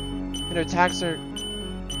 And her attacks are...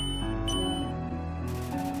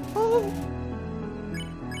 Oh.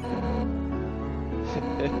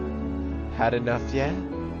 Had enough yet?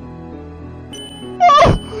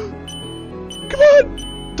 Oh! Come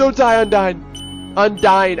on! Don't die, Undyne!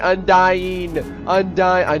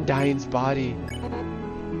 Undyne's body.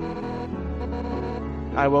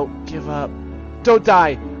 I won't give up. Don't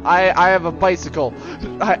die! I have a bicycle.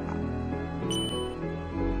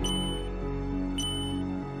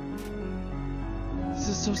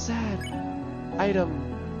 so sad. Item.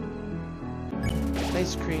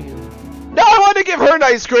 Ice cream. No, I want to give her an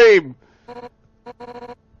ice cream!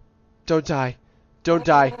 Don't die. Don't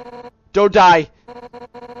die. Don't die!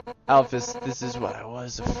 Alphys, this is what I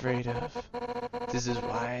was afraid of. This is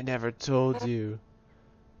why I never told you.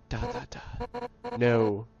 Dot dot dot.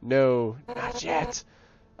 No, no, not yet.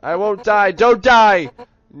 I won't die. Don't die!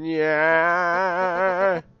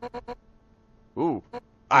 Yeah. Ooh.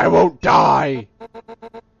 I won't die!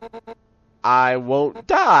 I won't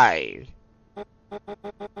die!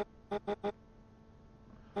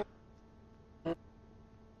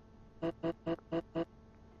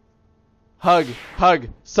 Hug, hug,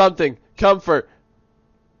 something, comfort.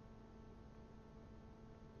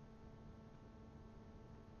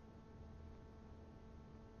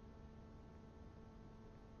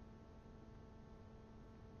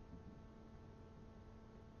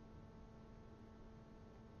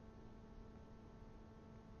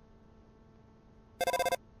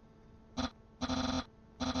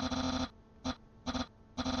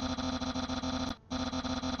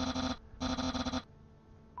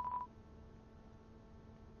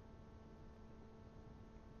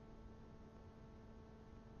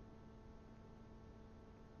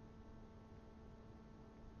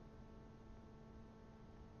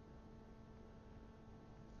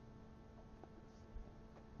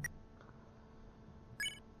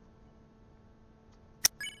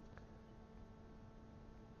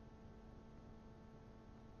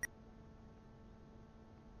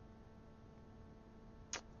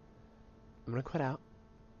 I'm gonna quit out,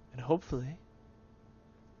 and hopefully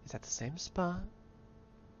it's at the same spot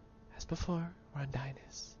as before where Undyne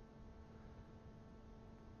is.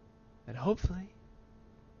 And hopefully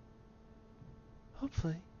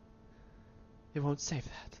it won't save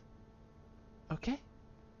that. Okay?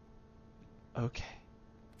 Okay.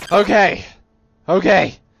 Okay!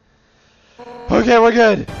 Okay! Okay, we're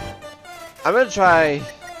good! I'm gonna try...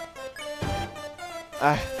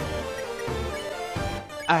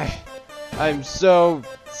 I'm so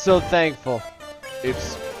thankful.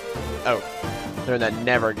 Oops. Oh. Learn that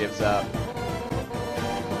never gives up.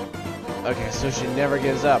 Okay, so she never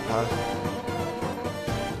gives up, huh?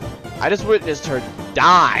 I just witnessed her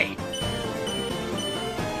die.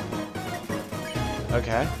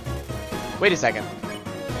 Okay. Wait a second.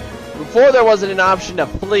 Before there wasn't an option to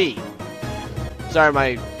flee.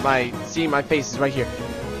 Sorry, seeing my face is right here.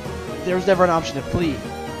 There was never an option to flee.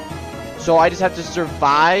 So I just have to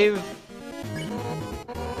survive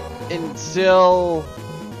until...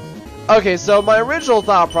 Okay, so my original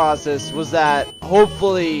thought process was that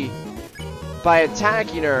hopefully by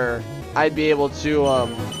attacking her, I'd be able to,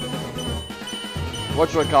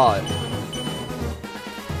 whatchamacallit?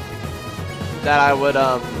 That I would,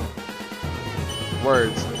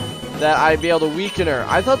 words. That I'd be able to weaken her.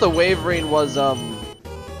 I thought the wavering was, oh,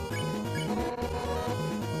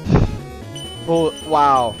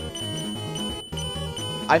 wow.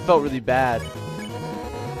 I felt really bad.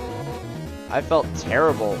 I felt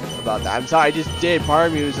terrible about that. I'm sorry, I just did. Part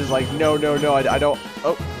of me was just like, no, I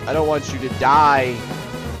don't want you to die.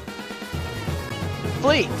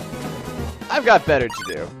 Flee! I've got better to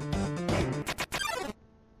do.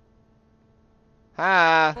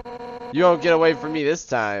 Ha! You won't get away from me this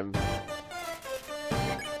time.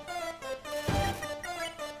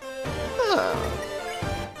 Huh.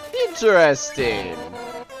 Interesting.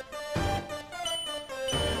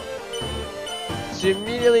 She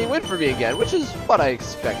immediately went for me again, which is what I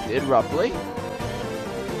expected, roughly.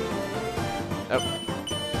 Oh.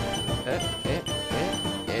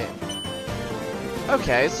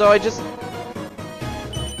 Okay, so I just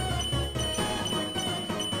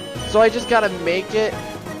gotta make it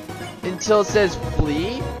until it says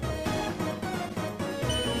flee.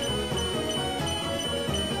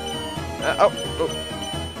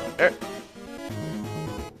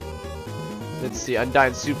 Let's see,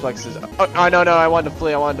 Undyne suplexes. Oh, no, I wanted to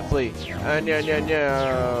flee. No.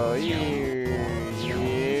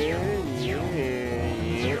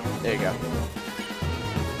 There you go.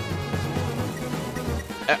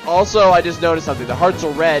 Also, I just noticed something. The hearts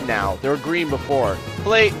are red now. They were green before.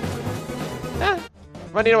 Flee!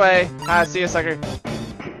 Running away. See ya, sucker.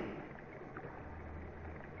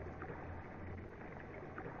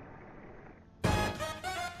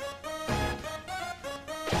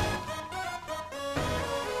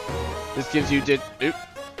 This gives you the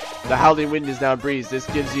howling wind is now a breeze. This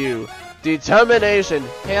gives you determination.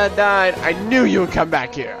 Hey, Undyne, I knew you would come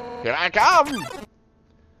back here. Here I come.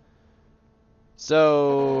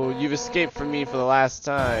 So you've escaped from me for the last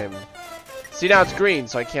time. See, now it's green,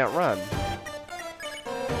 so I can't run.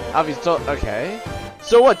 Obviously, okay.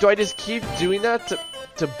 So what? Do I just keep doing that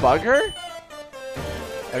to bug her?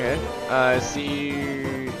 Okay.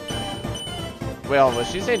 See. Well,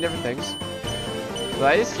 was she saying different things?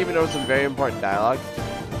 But I just keep it over some very important dialogue.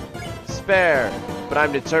 Spare, but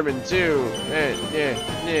I'm determined too.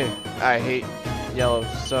 I hate yellow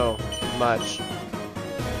so much.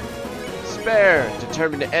 Spare,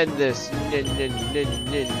 determined to end this.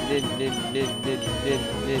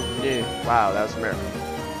 Wow, that was American.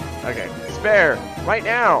 Okay, spare, right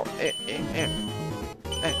now.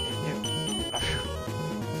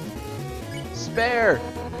 Spare,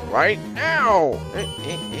 right now.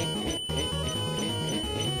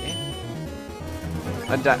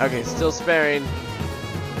 Undyne. Okay, still sparing.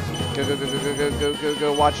 Go, go, go, go, go, go, go, go,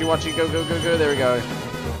 go. Watching, watching. Go, go, go, go. There we go.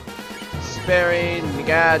 Sparing. You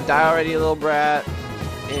gotta die already, little brat.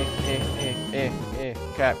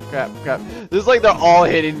 Crap, crap, crap. This is like they're all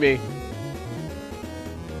hitting me.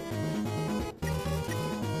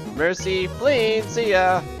 Mercy, flee. See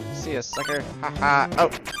ya. See ya, sucker. Haha.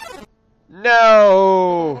 Oh.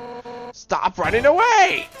 No. Stop running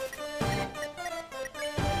away.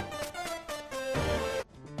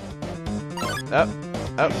 Oh,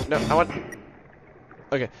 oh, no, I want...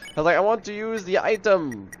 Okay, I was like, I want to use the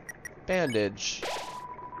item. Bandage.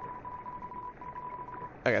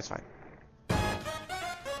 Okay, that's fine.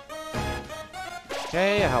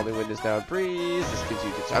 Okay, help me win this now. Breeze. This gives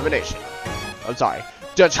you determination. I'm sorry.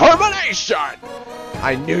 Determination!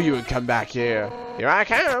 I knew you would come back here. Here I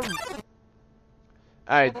come.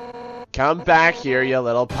 Alright, come back here, you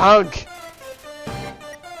little punk.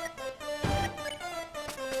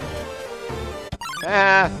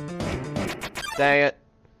 Ah! Dang it.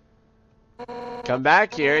 Come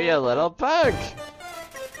back here, you little punk!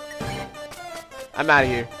 I'm out of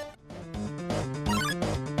here.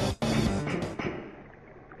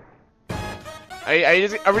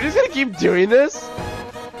 Are we just gonna keep doing this?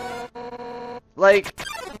 Like,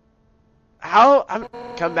 how?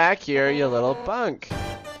 Come back here, you little punk.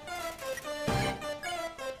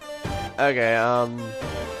 Okay,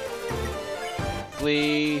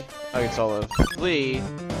 flee. Okay, solo. Flee.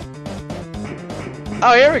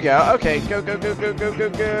 Oh, here we go. Okay, go, go, go, go, go, go,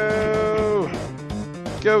 go.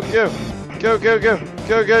 Go, go. Go, go, go.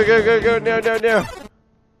 Go, go, go, go, go. No, no, no.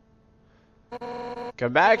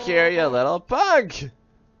 Come back here, you little punk.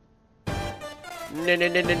 No, no,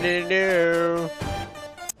 no, no, no, no.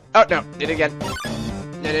 Oh, no. Did it again.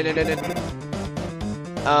 No, no, no, no,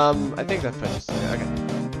 no. I think that finished. Okay.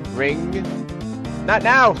 Ring. Not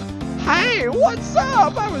now. Hey, what's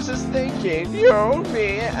up? I was just thinking, you,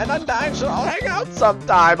 me, and Undyne should all hang out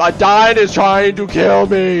sometime. Undyne is trying to kill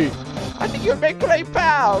me. I think you'd make great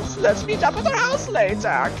pals. Let's meet up at their house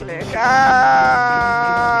later. Click.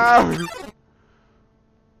 Ah!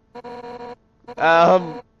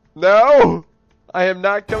 No. I am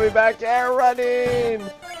not coming back there running.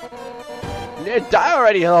 Die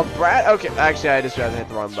already, little brat. Okay, actually, I just tried to hit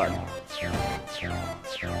the wrong button.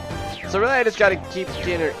 So really, I just gotta keep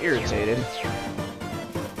getting her irritated.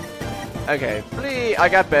 Okay, flee. I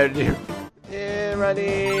got better to do. Yeah,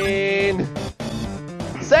 running.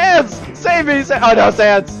 Sans! Save me! Oh no,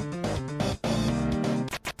 Sans!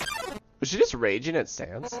 Was she just raging at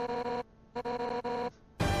Sans?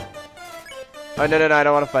 Oh no, no, no, I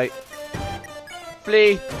don't want to fight.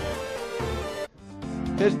 Flee!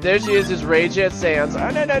 There she is, just raging at Sans. Oh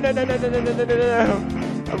no, no, no, no, no, no, no, no, no, no.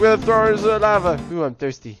 I'm gonna throw her into the lava. Ooh, I'm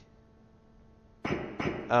thirsty.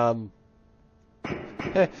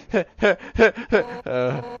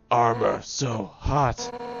 Armor so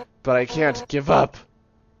hot, but I can't give up.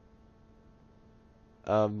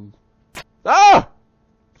 Ah!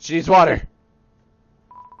 She needs water.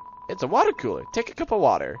 It's a water cooler. Take a cup of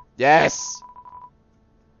water. Yes.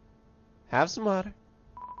 Have some water.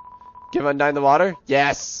 Give Undyne the water.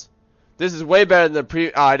 Yes. This is way better than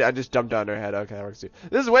the I just jumped on her head. Okay, that works too.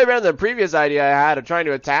 This is way better than the previous idea I had of trying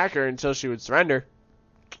to attack her until she would surrender.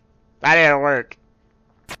 That didn't work.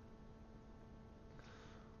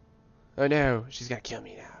 Oh no, she's gonna kill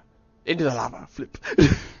me now. Into the lava. Flip.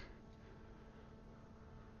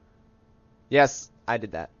 Yes, I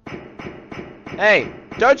did that. Hey,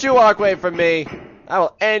 don't you walk away from me. I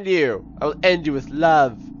will end you. I will end you with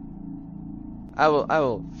love. I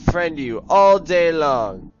will friend you all day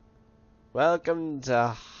long. Welcome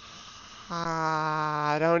to...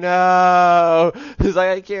 I don't know. It's like,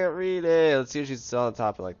 I can't read it. Let's see if she's still on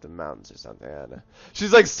top of like the mountains or something. I don't know.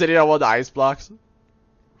 She's like sitting on one of the ice blocks.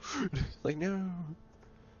 Like, no.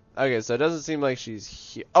 Okay, so it doesn't seem like she's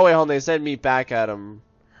here. Oh wait, hold on. They said meet back at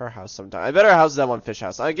her house sometime. I bet her house is that one fish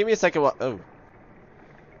house. Give me a second. Oh.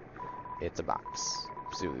 It's a box.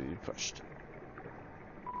 See what you pushed.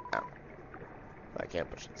 Ow. I can't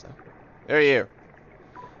push it, so. Who are you?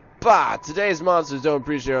 Bah! Today's monsters don't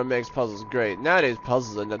appreciate what makes puzzles great. Nowadays,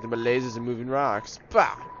 puzzles are nothing but lasers and moving rocks.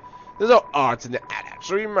 Bah! There's no art in the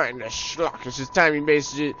unnatural. Your mind is schlock. It's just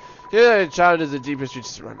timing-based shit. Yeah, child is the deepest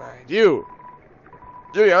reaches of my mind. You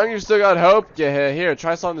young? You still got hope? Yeah, here,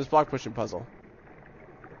 try solving this block pushing puzzle.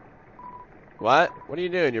 What? What are you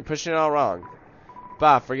doing? You're pushing it all wrong.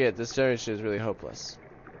 Bah, forget. This generation is really hopeless.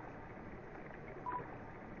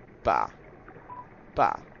 Bah.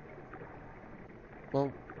 Bah.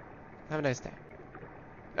 Well, have a nice day.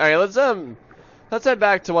 Alright, let's head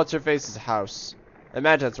back to What's-Her-Face's house. I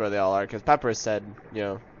imagine that's where they all are, because Pepper said, you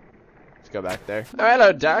know, let's go back there. Alright,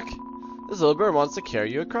 hello, Duck. This little bird wants to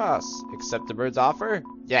carry you across. Accept the bird's offer?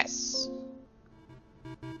 Yes.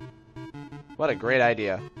 What a great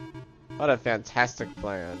idea. What a fantastic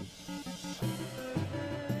plan.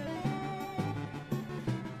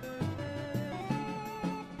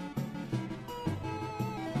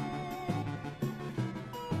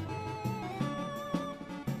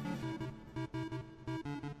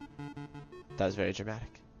 That was very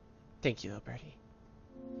dramatic. Thank you, little birdie.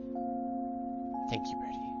 Thank you,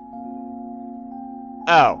 birdie.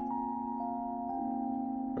 Oh.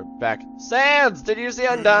 We're back. Sans, did you see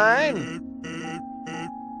Undyne?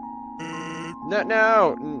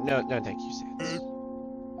 No, thank you, Sans.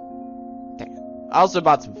 Dang it. I also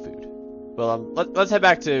bought some food. Well, let's head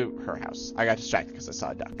back to her house. I got distracted because I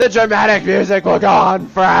saw a duck. The dramatic music will go on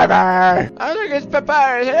forever. I think it's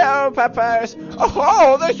Peppers. Hello, Peppers.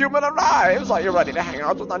 Oh, the human arrives. Are you ready to hang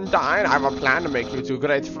out with Undyne? I have a plan to make you two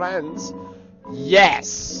great friends.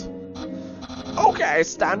 Yes. Okay,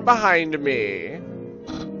 stand behind me.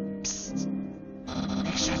 Psst.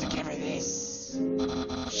 Make sure to give her this.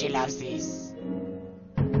 She loves these.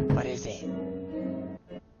 What is it?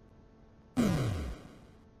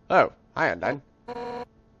 Oh. Hi, Undyne.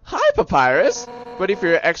 Hi, Papyrus! Ready for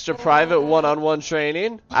your extra private one-on-one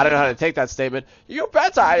training? I don't know how to take that statement. You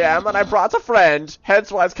bet I am, and I brought a friend.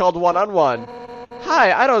 Hence why it's called one-on-one.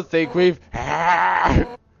 Hi, I don't think we've... Look,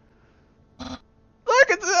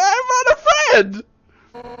 I brought a friend!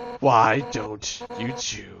 Why don't you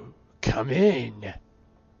two come in?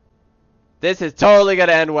 This is totally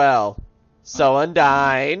gonna end well. So,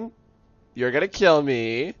 Undyne, you're gonna kill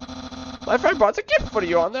me. My friend brought a gift for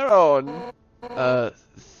you on their own.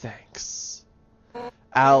 Thanks.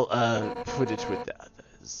 I'll, put it with the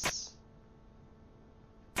others.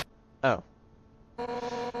 Oh.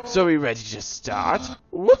 So we ready to start?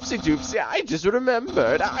 Whoopsie doopsie, I just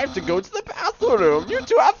remembered. I have to go to the bathroom. You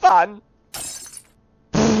two have fun.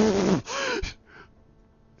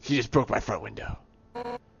 He just broke my front window.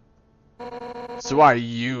 So why are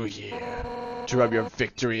you here? To rub your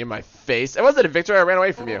victory in my face? It wasn't a victory, I ran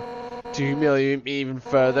away from you. To humiliate me even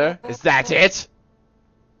further? Is that it?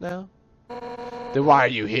 No? Then why are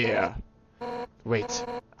you here? Wait,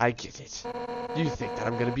 I get it. You think that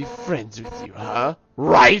I'm gonna be friends with you, huh?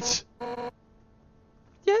 Right?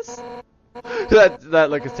 Yes? That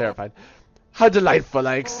look is terrified. How delightful,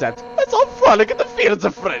 I accept. Let's all frolic in the fields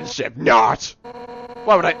of friendship. Not!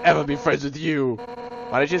 Why would I ever be friends with you?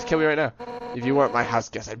 Why don't you just kill me right now? If you weren't my house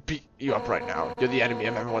guest, I'd beat you up right now. You're the enemy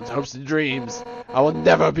of everyone's hopes and dreams. I will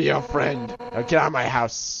never be your friend. Now get out of my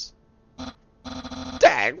house.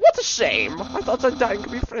 Dang, what a shame. I thought Undyne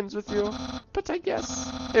could be friends with you. But I guess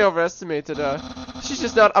I overestimated her. She's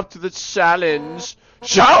just not up to the challenge.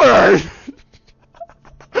 Challenge!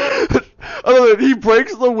 He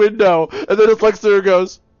breaks the window, and then it's like Sarah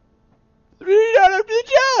goes, "You're not up to the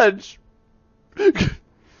challenge."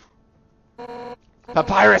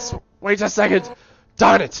 Papyrus, wait a second.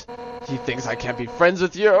 Darn it. He thinks I can't be friends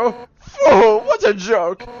with you. Fool, what a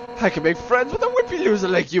joke. I can make friends with a whippy loser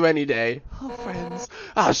like you any day. Oh, friends,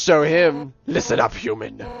 I'll show him. Listen up,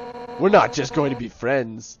 human. We're not just going to be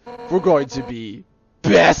friends. We're going to be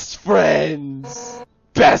best friends.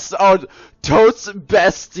 Totes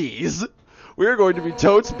besties. We're going to be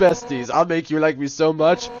totes besties. I'll make you like me so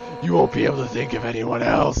much, you won't be able to think of anyone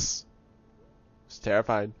else. It's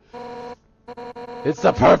terrifying. It's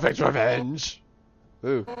the perfect revenge.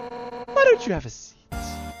 Ooh. Why don't you have a seat?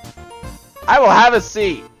 I will have a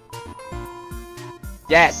seat.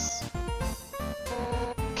 Yes.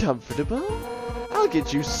 Comfortable? I'll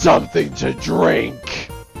get you something to drink.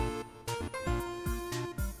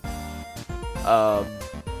 All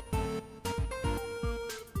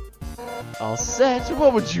set.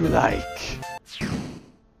 What would you like?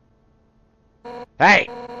 Hey!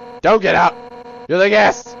 Don't get up! You're the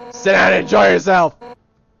guest! Sit down and enjoy yourself!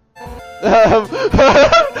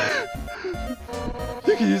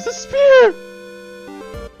 You can use a spear!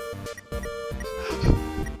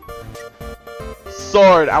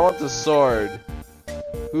 Sword! I want the sword.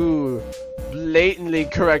 Ooh, blatantly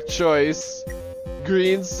correct choice.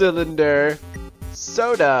 Green cylinder.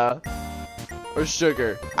 Soda. Or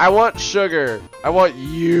sugar. I want sugar. I want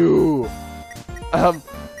you. I'll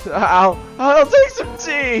take some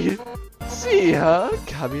tea. Tea, huh?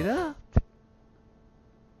 Coming up.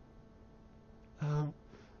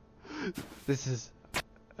 This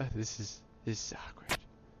is awkward.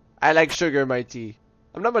 I like sugar in my tea.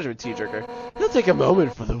 I'm not much of a tea drinker. It'll take a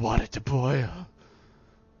moment for the water to boil.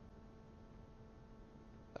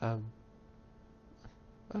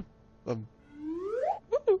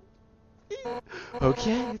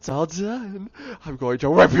 Okay, it's all done. I'm going to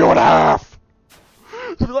rip you in half.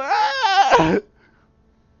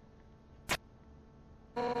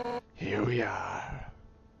 Here we are.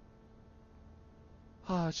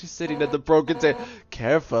 Oh, she's sitting at the broken table.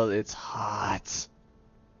 Careful, it's hot.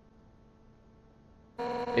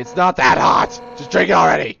 It's not that hot. Just drink it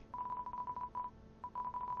already.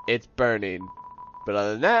 It's burning. But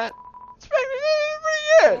other than that, it's pretty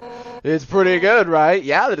good. It's pretty good, right?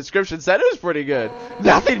 Yeah, the description said it was pretty good.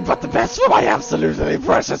 Nothing but the best for my absolutely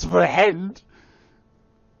precious friend.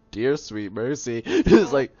 Dear sweet Mercy.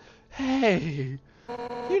 It's like, hey,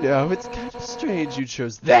 you know, it's kind of strange you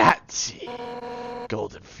chose that tea.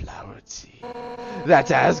 Golden flower tea.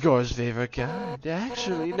 That's Asgore's favorite kind.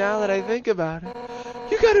 Actually, now that I think about it,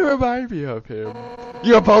 you gotta remind me of him.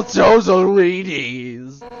 You're both total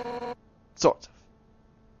weenies. Sort of.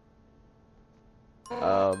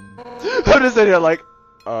 I'm just sitting here like,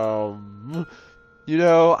 you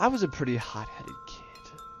know, I was a pretty hot-headed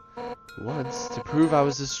kid. Once, to prove I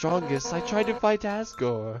was the strongest, I tried to fight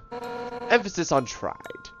Asgore. Emphasis on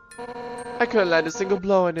tried. I couldn't land a single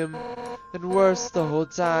blow on him. And worse, the whole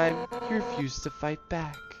time, he refused to fight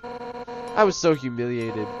back. I was so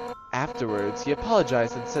humiliated. Afterwards, he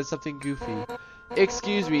apologized and said something goofy.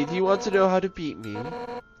 Excuse me, do you want to know how to beat me?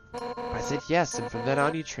 I said yes, and from then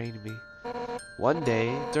on he trained me. One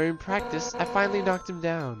day, during practice, I finally knocked him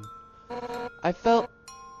down. I felt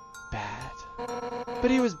bad, but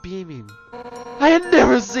he was beaming. I had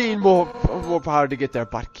never seen more power to get their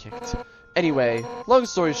butt kicked. Anyway, long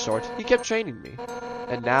story short, he kept training me.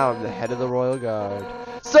 And now I'm the head of the Royal Guard.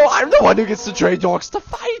 So I'm the one who gets to train dogs to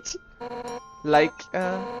fight! Like,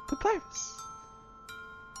 Papyrus.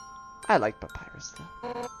 I like Papyrus,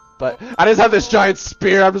 though. But I just have this giant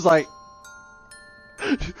spear, I'm just like...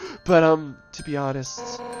 But, to be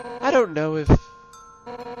honest, I don't know if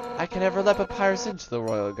I can ever let Papyrus into the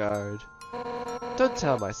Royal Guard. Don't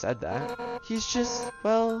tell him I said that. He's just,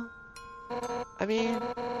 well... I mean,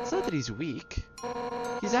 it's not that he's weak.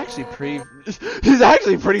 He's actually pretty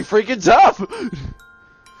freaking tough!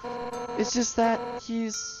 It's just that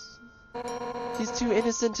he's too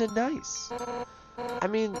innocent and nice. I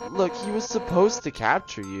mean, look, he was supposed to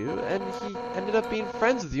capture you, and he ended up being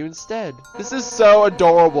friends with you instead. This is so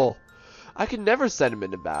adorable. I could never send him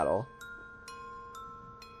into battle.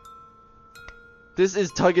 This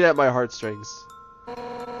is tugging at my heartstrings.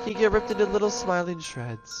 He get ripped into little smiling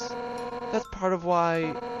shreds. That's part of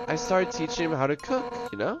why I started teaching him how to cook,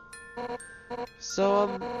 you know? So,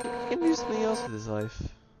 he can do something else with his life.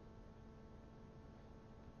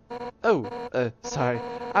 Oh, sorry.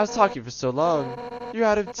 I was talking for so long. You're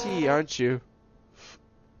out of tea, aren't you?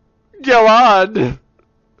 Go on!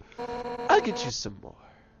 I'll get you some more.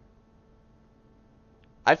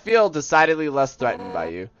 I feel decidedly less threatened by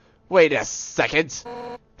you. Wait a second!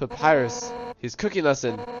 Papyrus, his cooking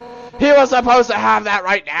lesson. He was supposed to have that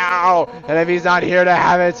right now! And if he's not here to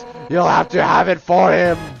have it, you'll have to have it for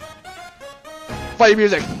him! Fight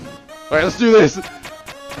music! Alright, let's do this!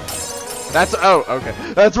 That's- oh, okay.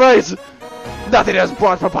 That's right! Nothing has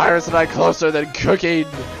brought Papyrus and I closer than cooking!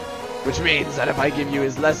 Which means that if I give you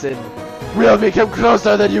his lesson, we'll become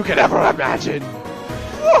closer than you can ever imagine!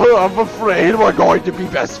 Oh, I'm afraid we're going to be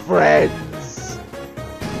best friends!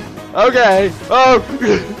 Okay! Oh!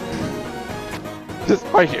 Just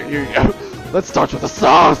right here you go. Let's start with the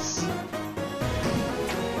sauce!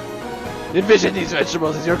 Envision these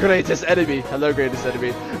vegetables as your greatest enemy. Hello, greatest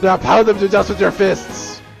enemy. Now pound them to dust with your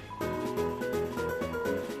fists!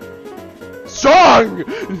 Strong!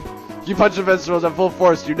 You punch the vegetables at full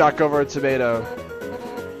force, you knock over a tomato.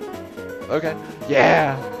 Okay.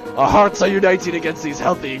 Yeah! Our hearts are uniting against these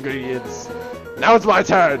healthy ingredients. Now it's my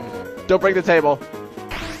turn! Don't break the table.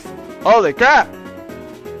 Holy crap!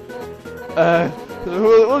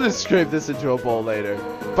 We'll just scrape this into a bowl later.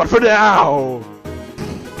 But for now!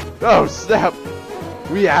 Oh snap!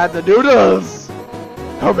 We add the noodles!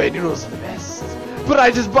 Homemade noodles are the best. But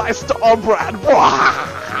I just buy store brand.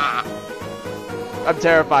 I'm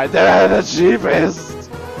terrified. They're the cheapest.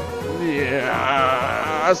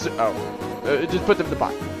 Yeah. Oh. Just put them in the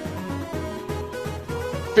box.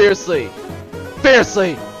 Fiercely.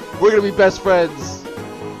 Fiercely! We're gonna be best friends.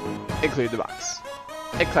 Including the box.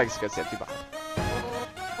 And Clanks gets the empty box.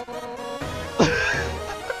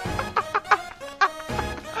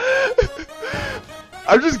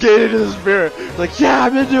 I'm just getting into the spirit. Like, yeah,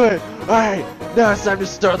 I'm into it. Alright, now it's time to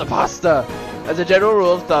stir the pasta. As a general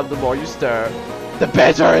rule of thumb, the more you stir, the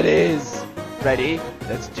better it is. Ready?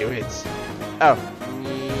 Let's do it. Oh.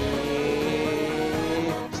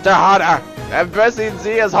 Stir harder. I'm pressing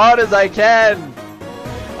Z as hard as I can.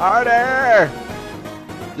 Harder.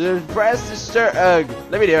 The press to stir.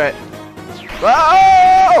 Let me do it.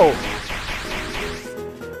 Whoa!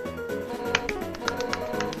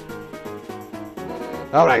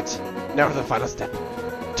 Alright, now for the final step.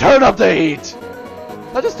 Turn up the heat!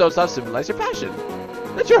 Let the stove stop symbolize your passion.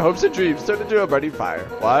 Let your hopes and dreams turn into a burning fire.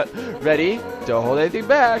 What? Ready? Don't hold anything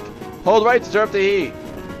back. Hold right to turn up the heat.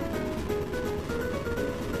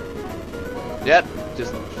 Yep,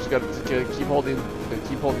 just gonna keep holding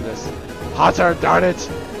this. Hotter, darn it!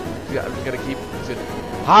 Yeah, I'm just gonna keep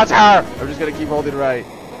hotter! I'm just gonna keep holding right.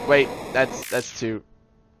 Wait, that's two.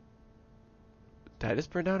 Did I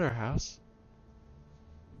just burn down our house?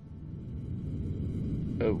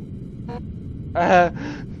 Oh.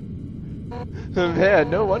 Man,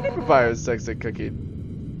 no wonder Papyrus sucks at cooking.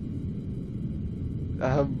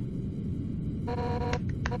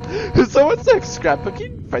 Someone like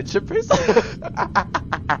scrapbooking? Friendship bracelet?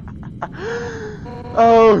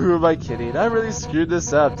 Oh, who am I kidding? I really screwed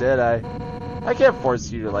this up, did I? I can't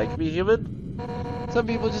force you to like me, human. Some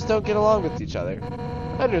people just don't get along with each other.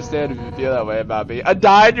 I understand if you feel that way about me.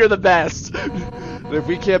 Undyne, you're the best! And if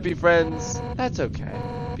we can't be friends, that's okay.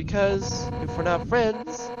 Because if we're not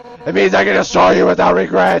friends, it means I can destroy you without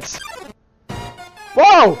regrets!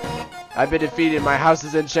 Whoa! I've been defeated, my house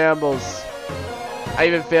is in shambles. I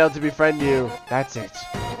even failed to befriend you. That's it.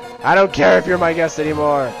 I don't care if you're my guest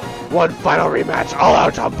anymore. One final rematch, all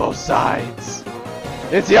out on both sides.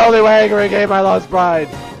 It's the only way I can regain my lost bride.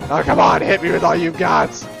 Oh, come on, hit me with all you've got.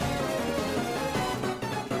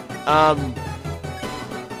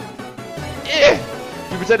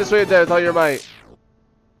 You pretend to swing it there with all your might.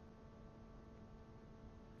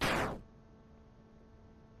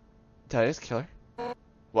 Did I just kill her?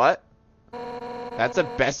 What? That's the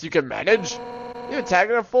best you can manage? You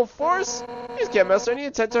attacking at full force? You just can't muster any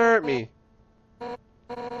intent to hurt me.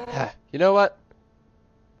 You know what?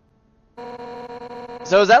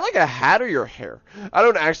 So is that like a hat or your hair? I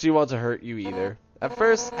don't actually want to hurt you either. At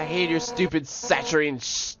first, I hated your stupid saturating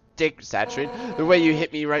the way you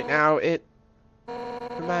hit me right now, it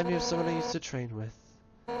reminded me of someone I used to train with.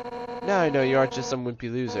 Now I know you aren't just some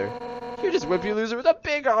wimpy loser. You're just a wimpy loser with a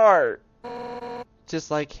big heart.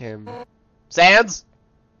 Just like him. Sans?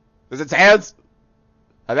 Is it Sans?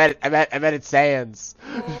 I meant it's Sans.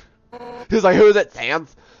 He's like, who is it,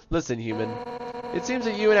 Sans? Listen, human. It seems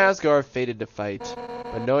that you and Asgore are fated to fight.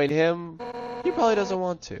 But knowing him, he probably doesn't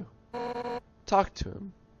want to. Talk to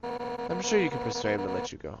him. I'm sure you can persuade him to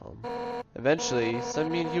let you go home. Eventually, some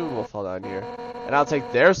mean human will fall down here, and I'll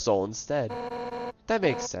take their soul instead. That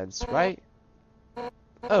makes sense, right?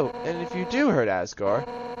 Oh, and if you do hurt Asgore,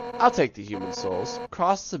 I'll take the human souls,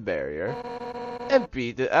 cross the barrier, and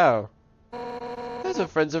beat the... Oh. That's what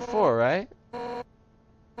friends are for, right?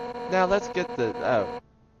 Now let's get the... Oh.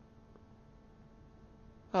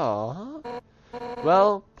 Aww.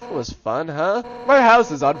 Well, that was fun, huh? My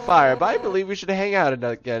house is on fire, but I believe we should hang out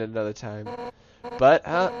again another time. But,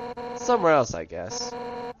 somewhere else, I guess.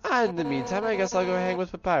 In the meantime, I guess I'll go hang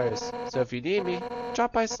with Papyrus. So if you need me,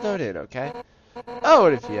 drop by Snowden, okay? Oh,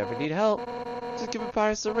 and if you ever need help, just give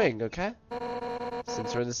Papyrus a ring, okay?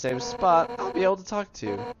 Since we're in the same spot, I'll be able to talk to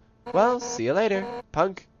you. Well, see you later,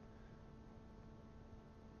 punk.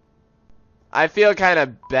 I feel kind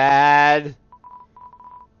of bad,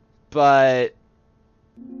 but...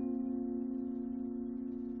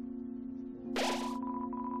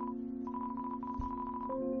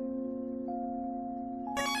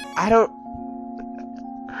 I don't...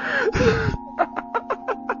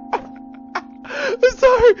 I'm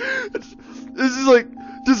sorry. This is like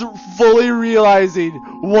just fully realizing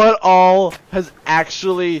what all has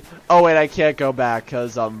actually... Oh wait, I can't go back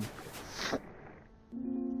because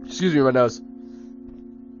excuse me, my nose.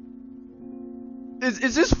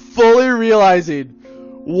 It's just fully realizing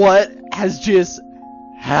what has just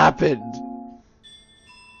happened.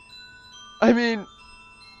 I mean,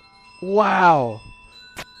 wow.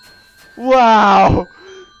 Wow!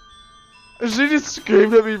 She just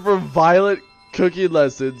screamed at me for violent cooking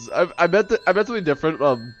lessons. I meant something different.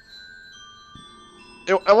 I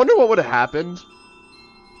wonder what would have happened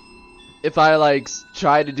if I like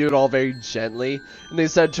tried to do it all very gently, and they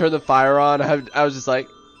said turn the fire on, I was just like,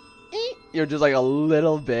 just like a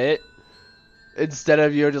little bit, instead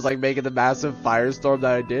of just like making the massive firestorm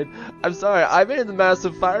that I did. I'm sorry, I made the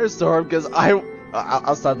massive firestorm because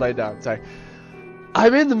I'll stop laying down. Sorry, I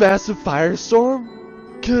made the massive firestorm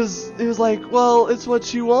because it was like, well, it's what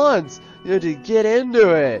she wants, to get into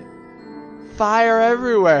it. Fire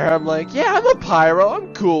everywhere. I'm like, yeah, I'm a pyro.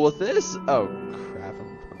 I'm cool with this. Oh crap!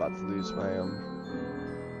 I'm about to lose my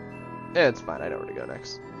it's fine. I know where to go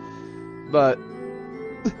next. But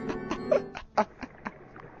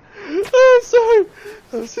I'm sorry.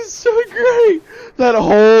 This is so great. That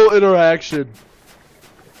whole interaction.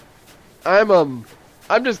 I'm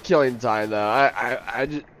just killing time though.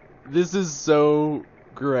 This is so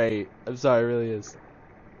great. I'm sorry. It really is.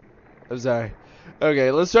 I'm sorry.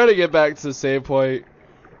 Okay, let's try to get back to the same point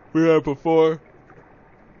we were at before.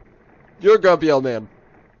 You're a grumpy old man.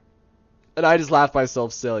 And I just laughed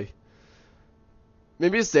myself silly.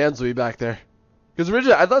 Maybe Sans will be back there. Because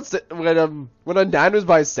originally, I thought when Undyne was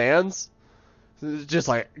by Sans, it was just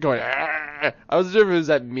like going, Argh! I wasn't sure if it was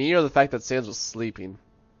at me or the fact that Sans was sleeping.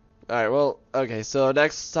 Alright, well, okay, so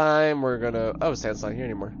next time we're gonna... Oh, Sans not here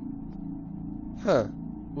anymore. Huh,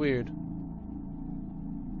 weird.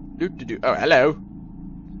 Oh, hello.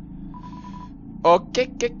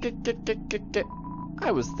 Okay.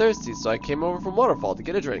 I was thirsty, so I came over from Waterfall to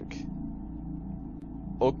get a drink.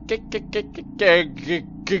 Okay.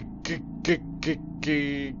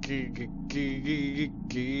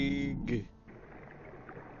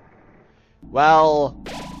 Well,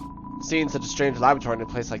 seeing such a strange laboratory in a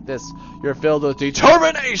place like this, you're filled with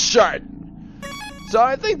determination! So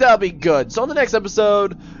I think that'll be good. So on the next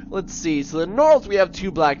episode, let's see. So to the north we have 2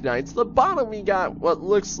 Black Knights. To the bottom we got what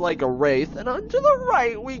looks like a Wraith. And on to the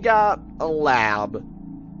right we got a lab.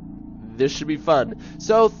 This should be fun.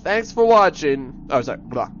 So thanks for watching. Oh, sorry.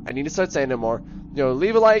 I need to start saying it more.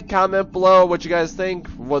 Leave a like, comment below what you guys think,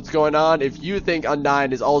 what's going on. If you think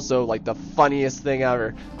Undyne is also like the funniest thing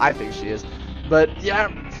ever. I think she is. But yeah,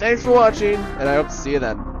 thanks for watching, and I hope to see you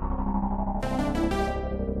then.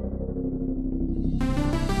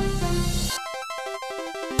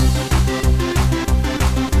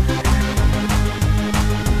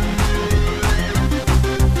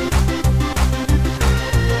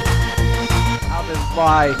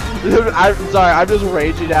 I'm sorry, I'm just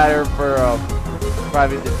raging at her for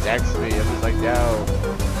having to text me. I'm just like, no.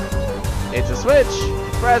 It's a switch.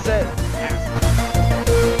 Press it.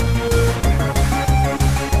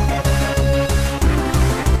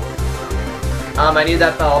 I need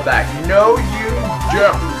that file back. No, you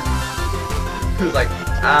don't. Who's like,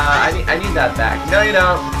 I need that back. No, you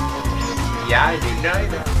don't. Yeah, I do. No, you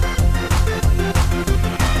don't.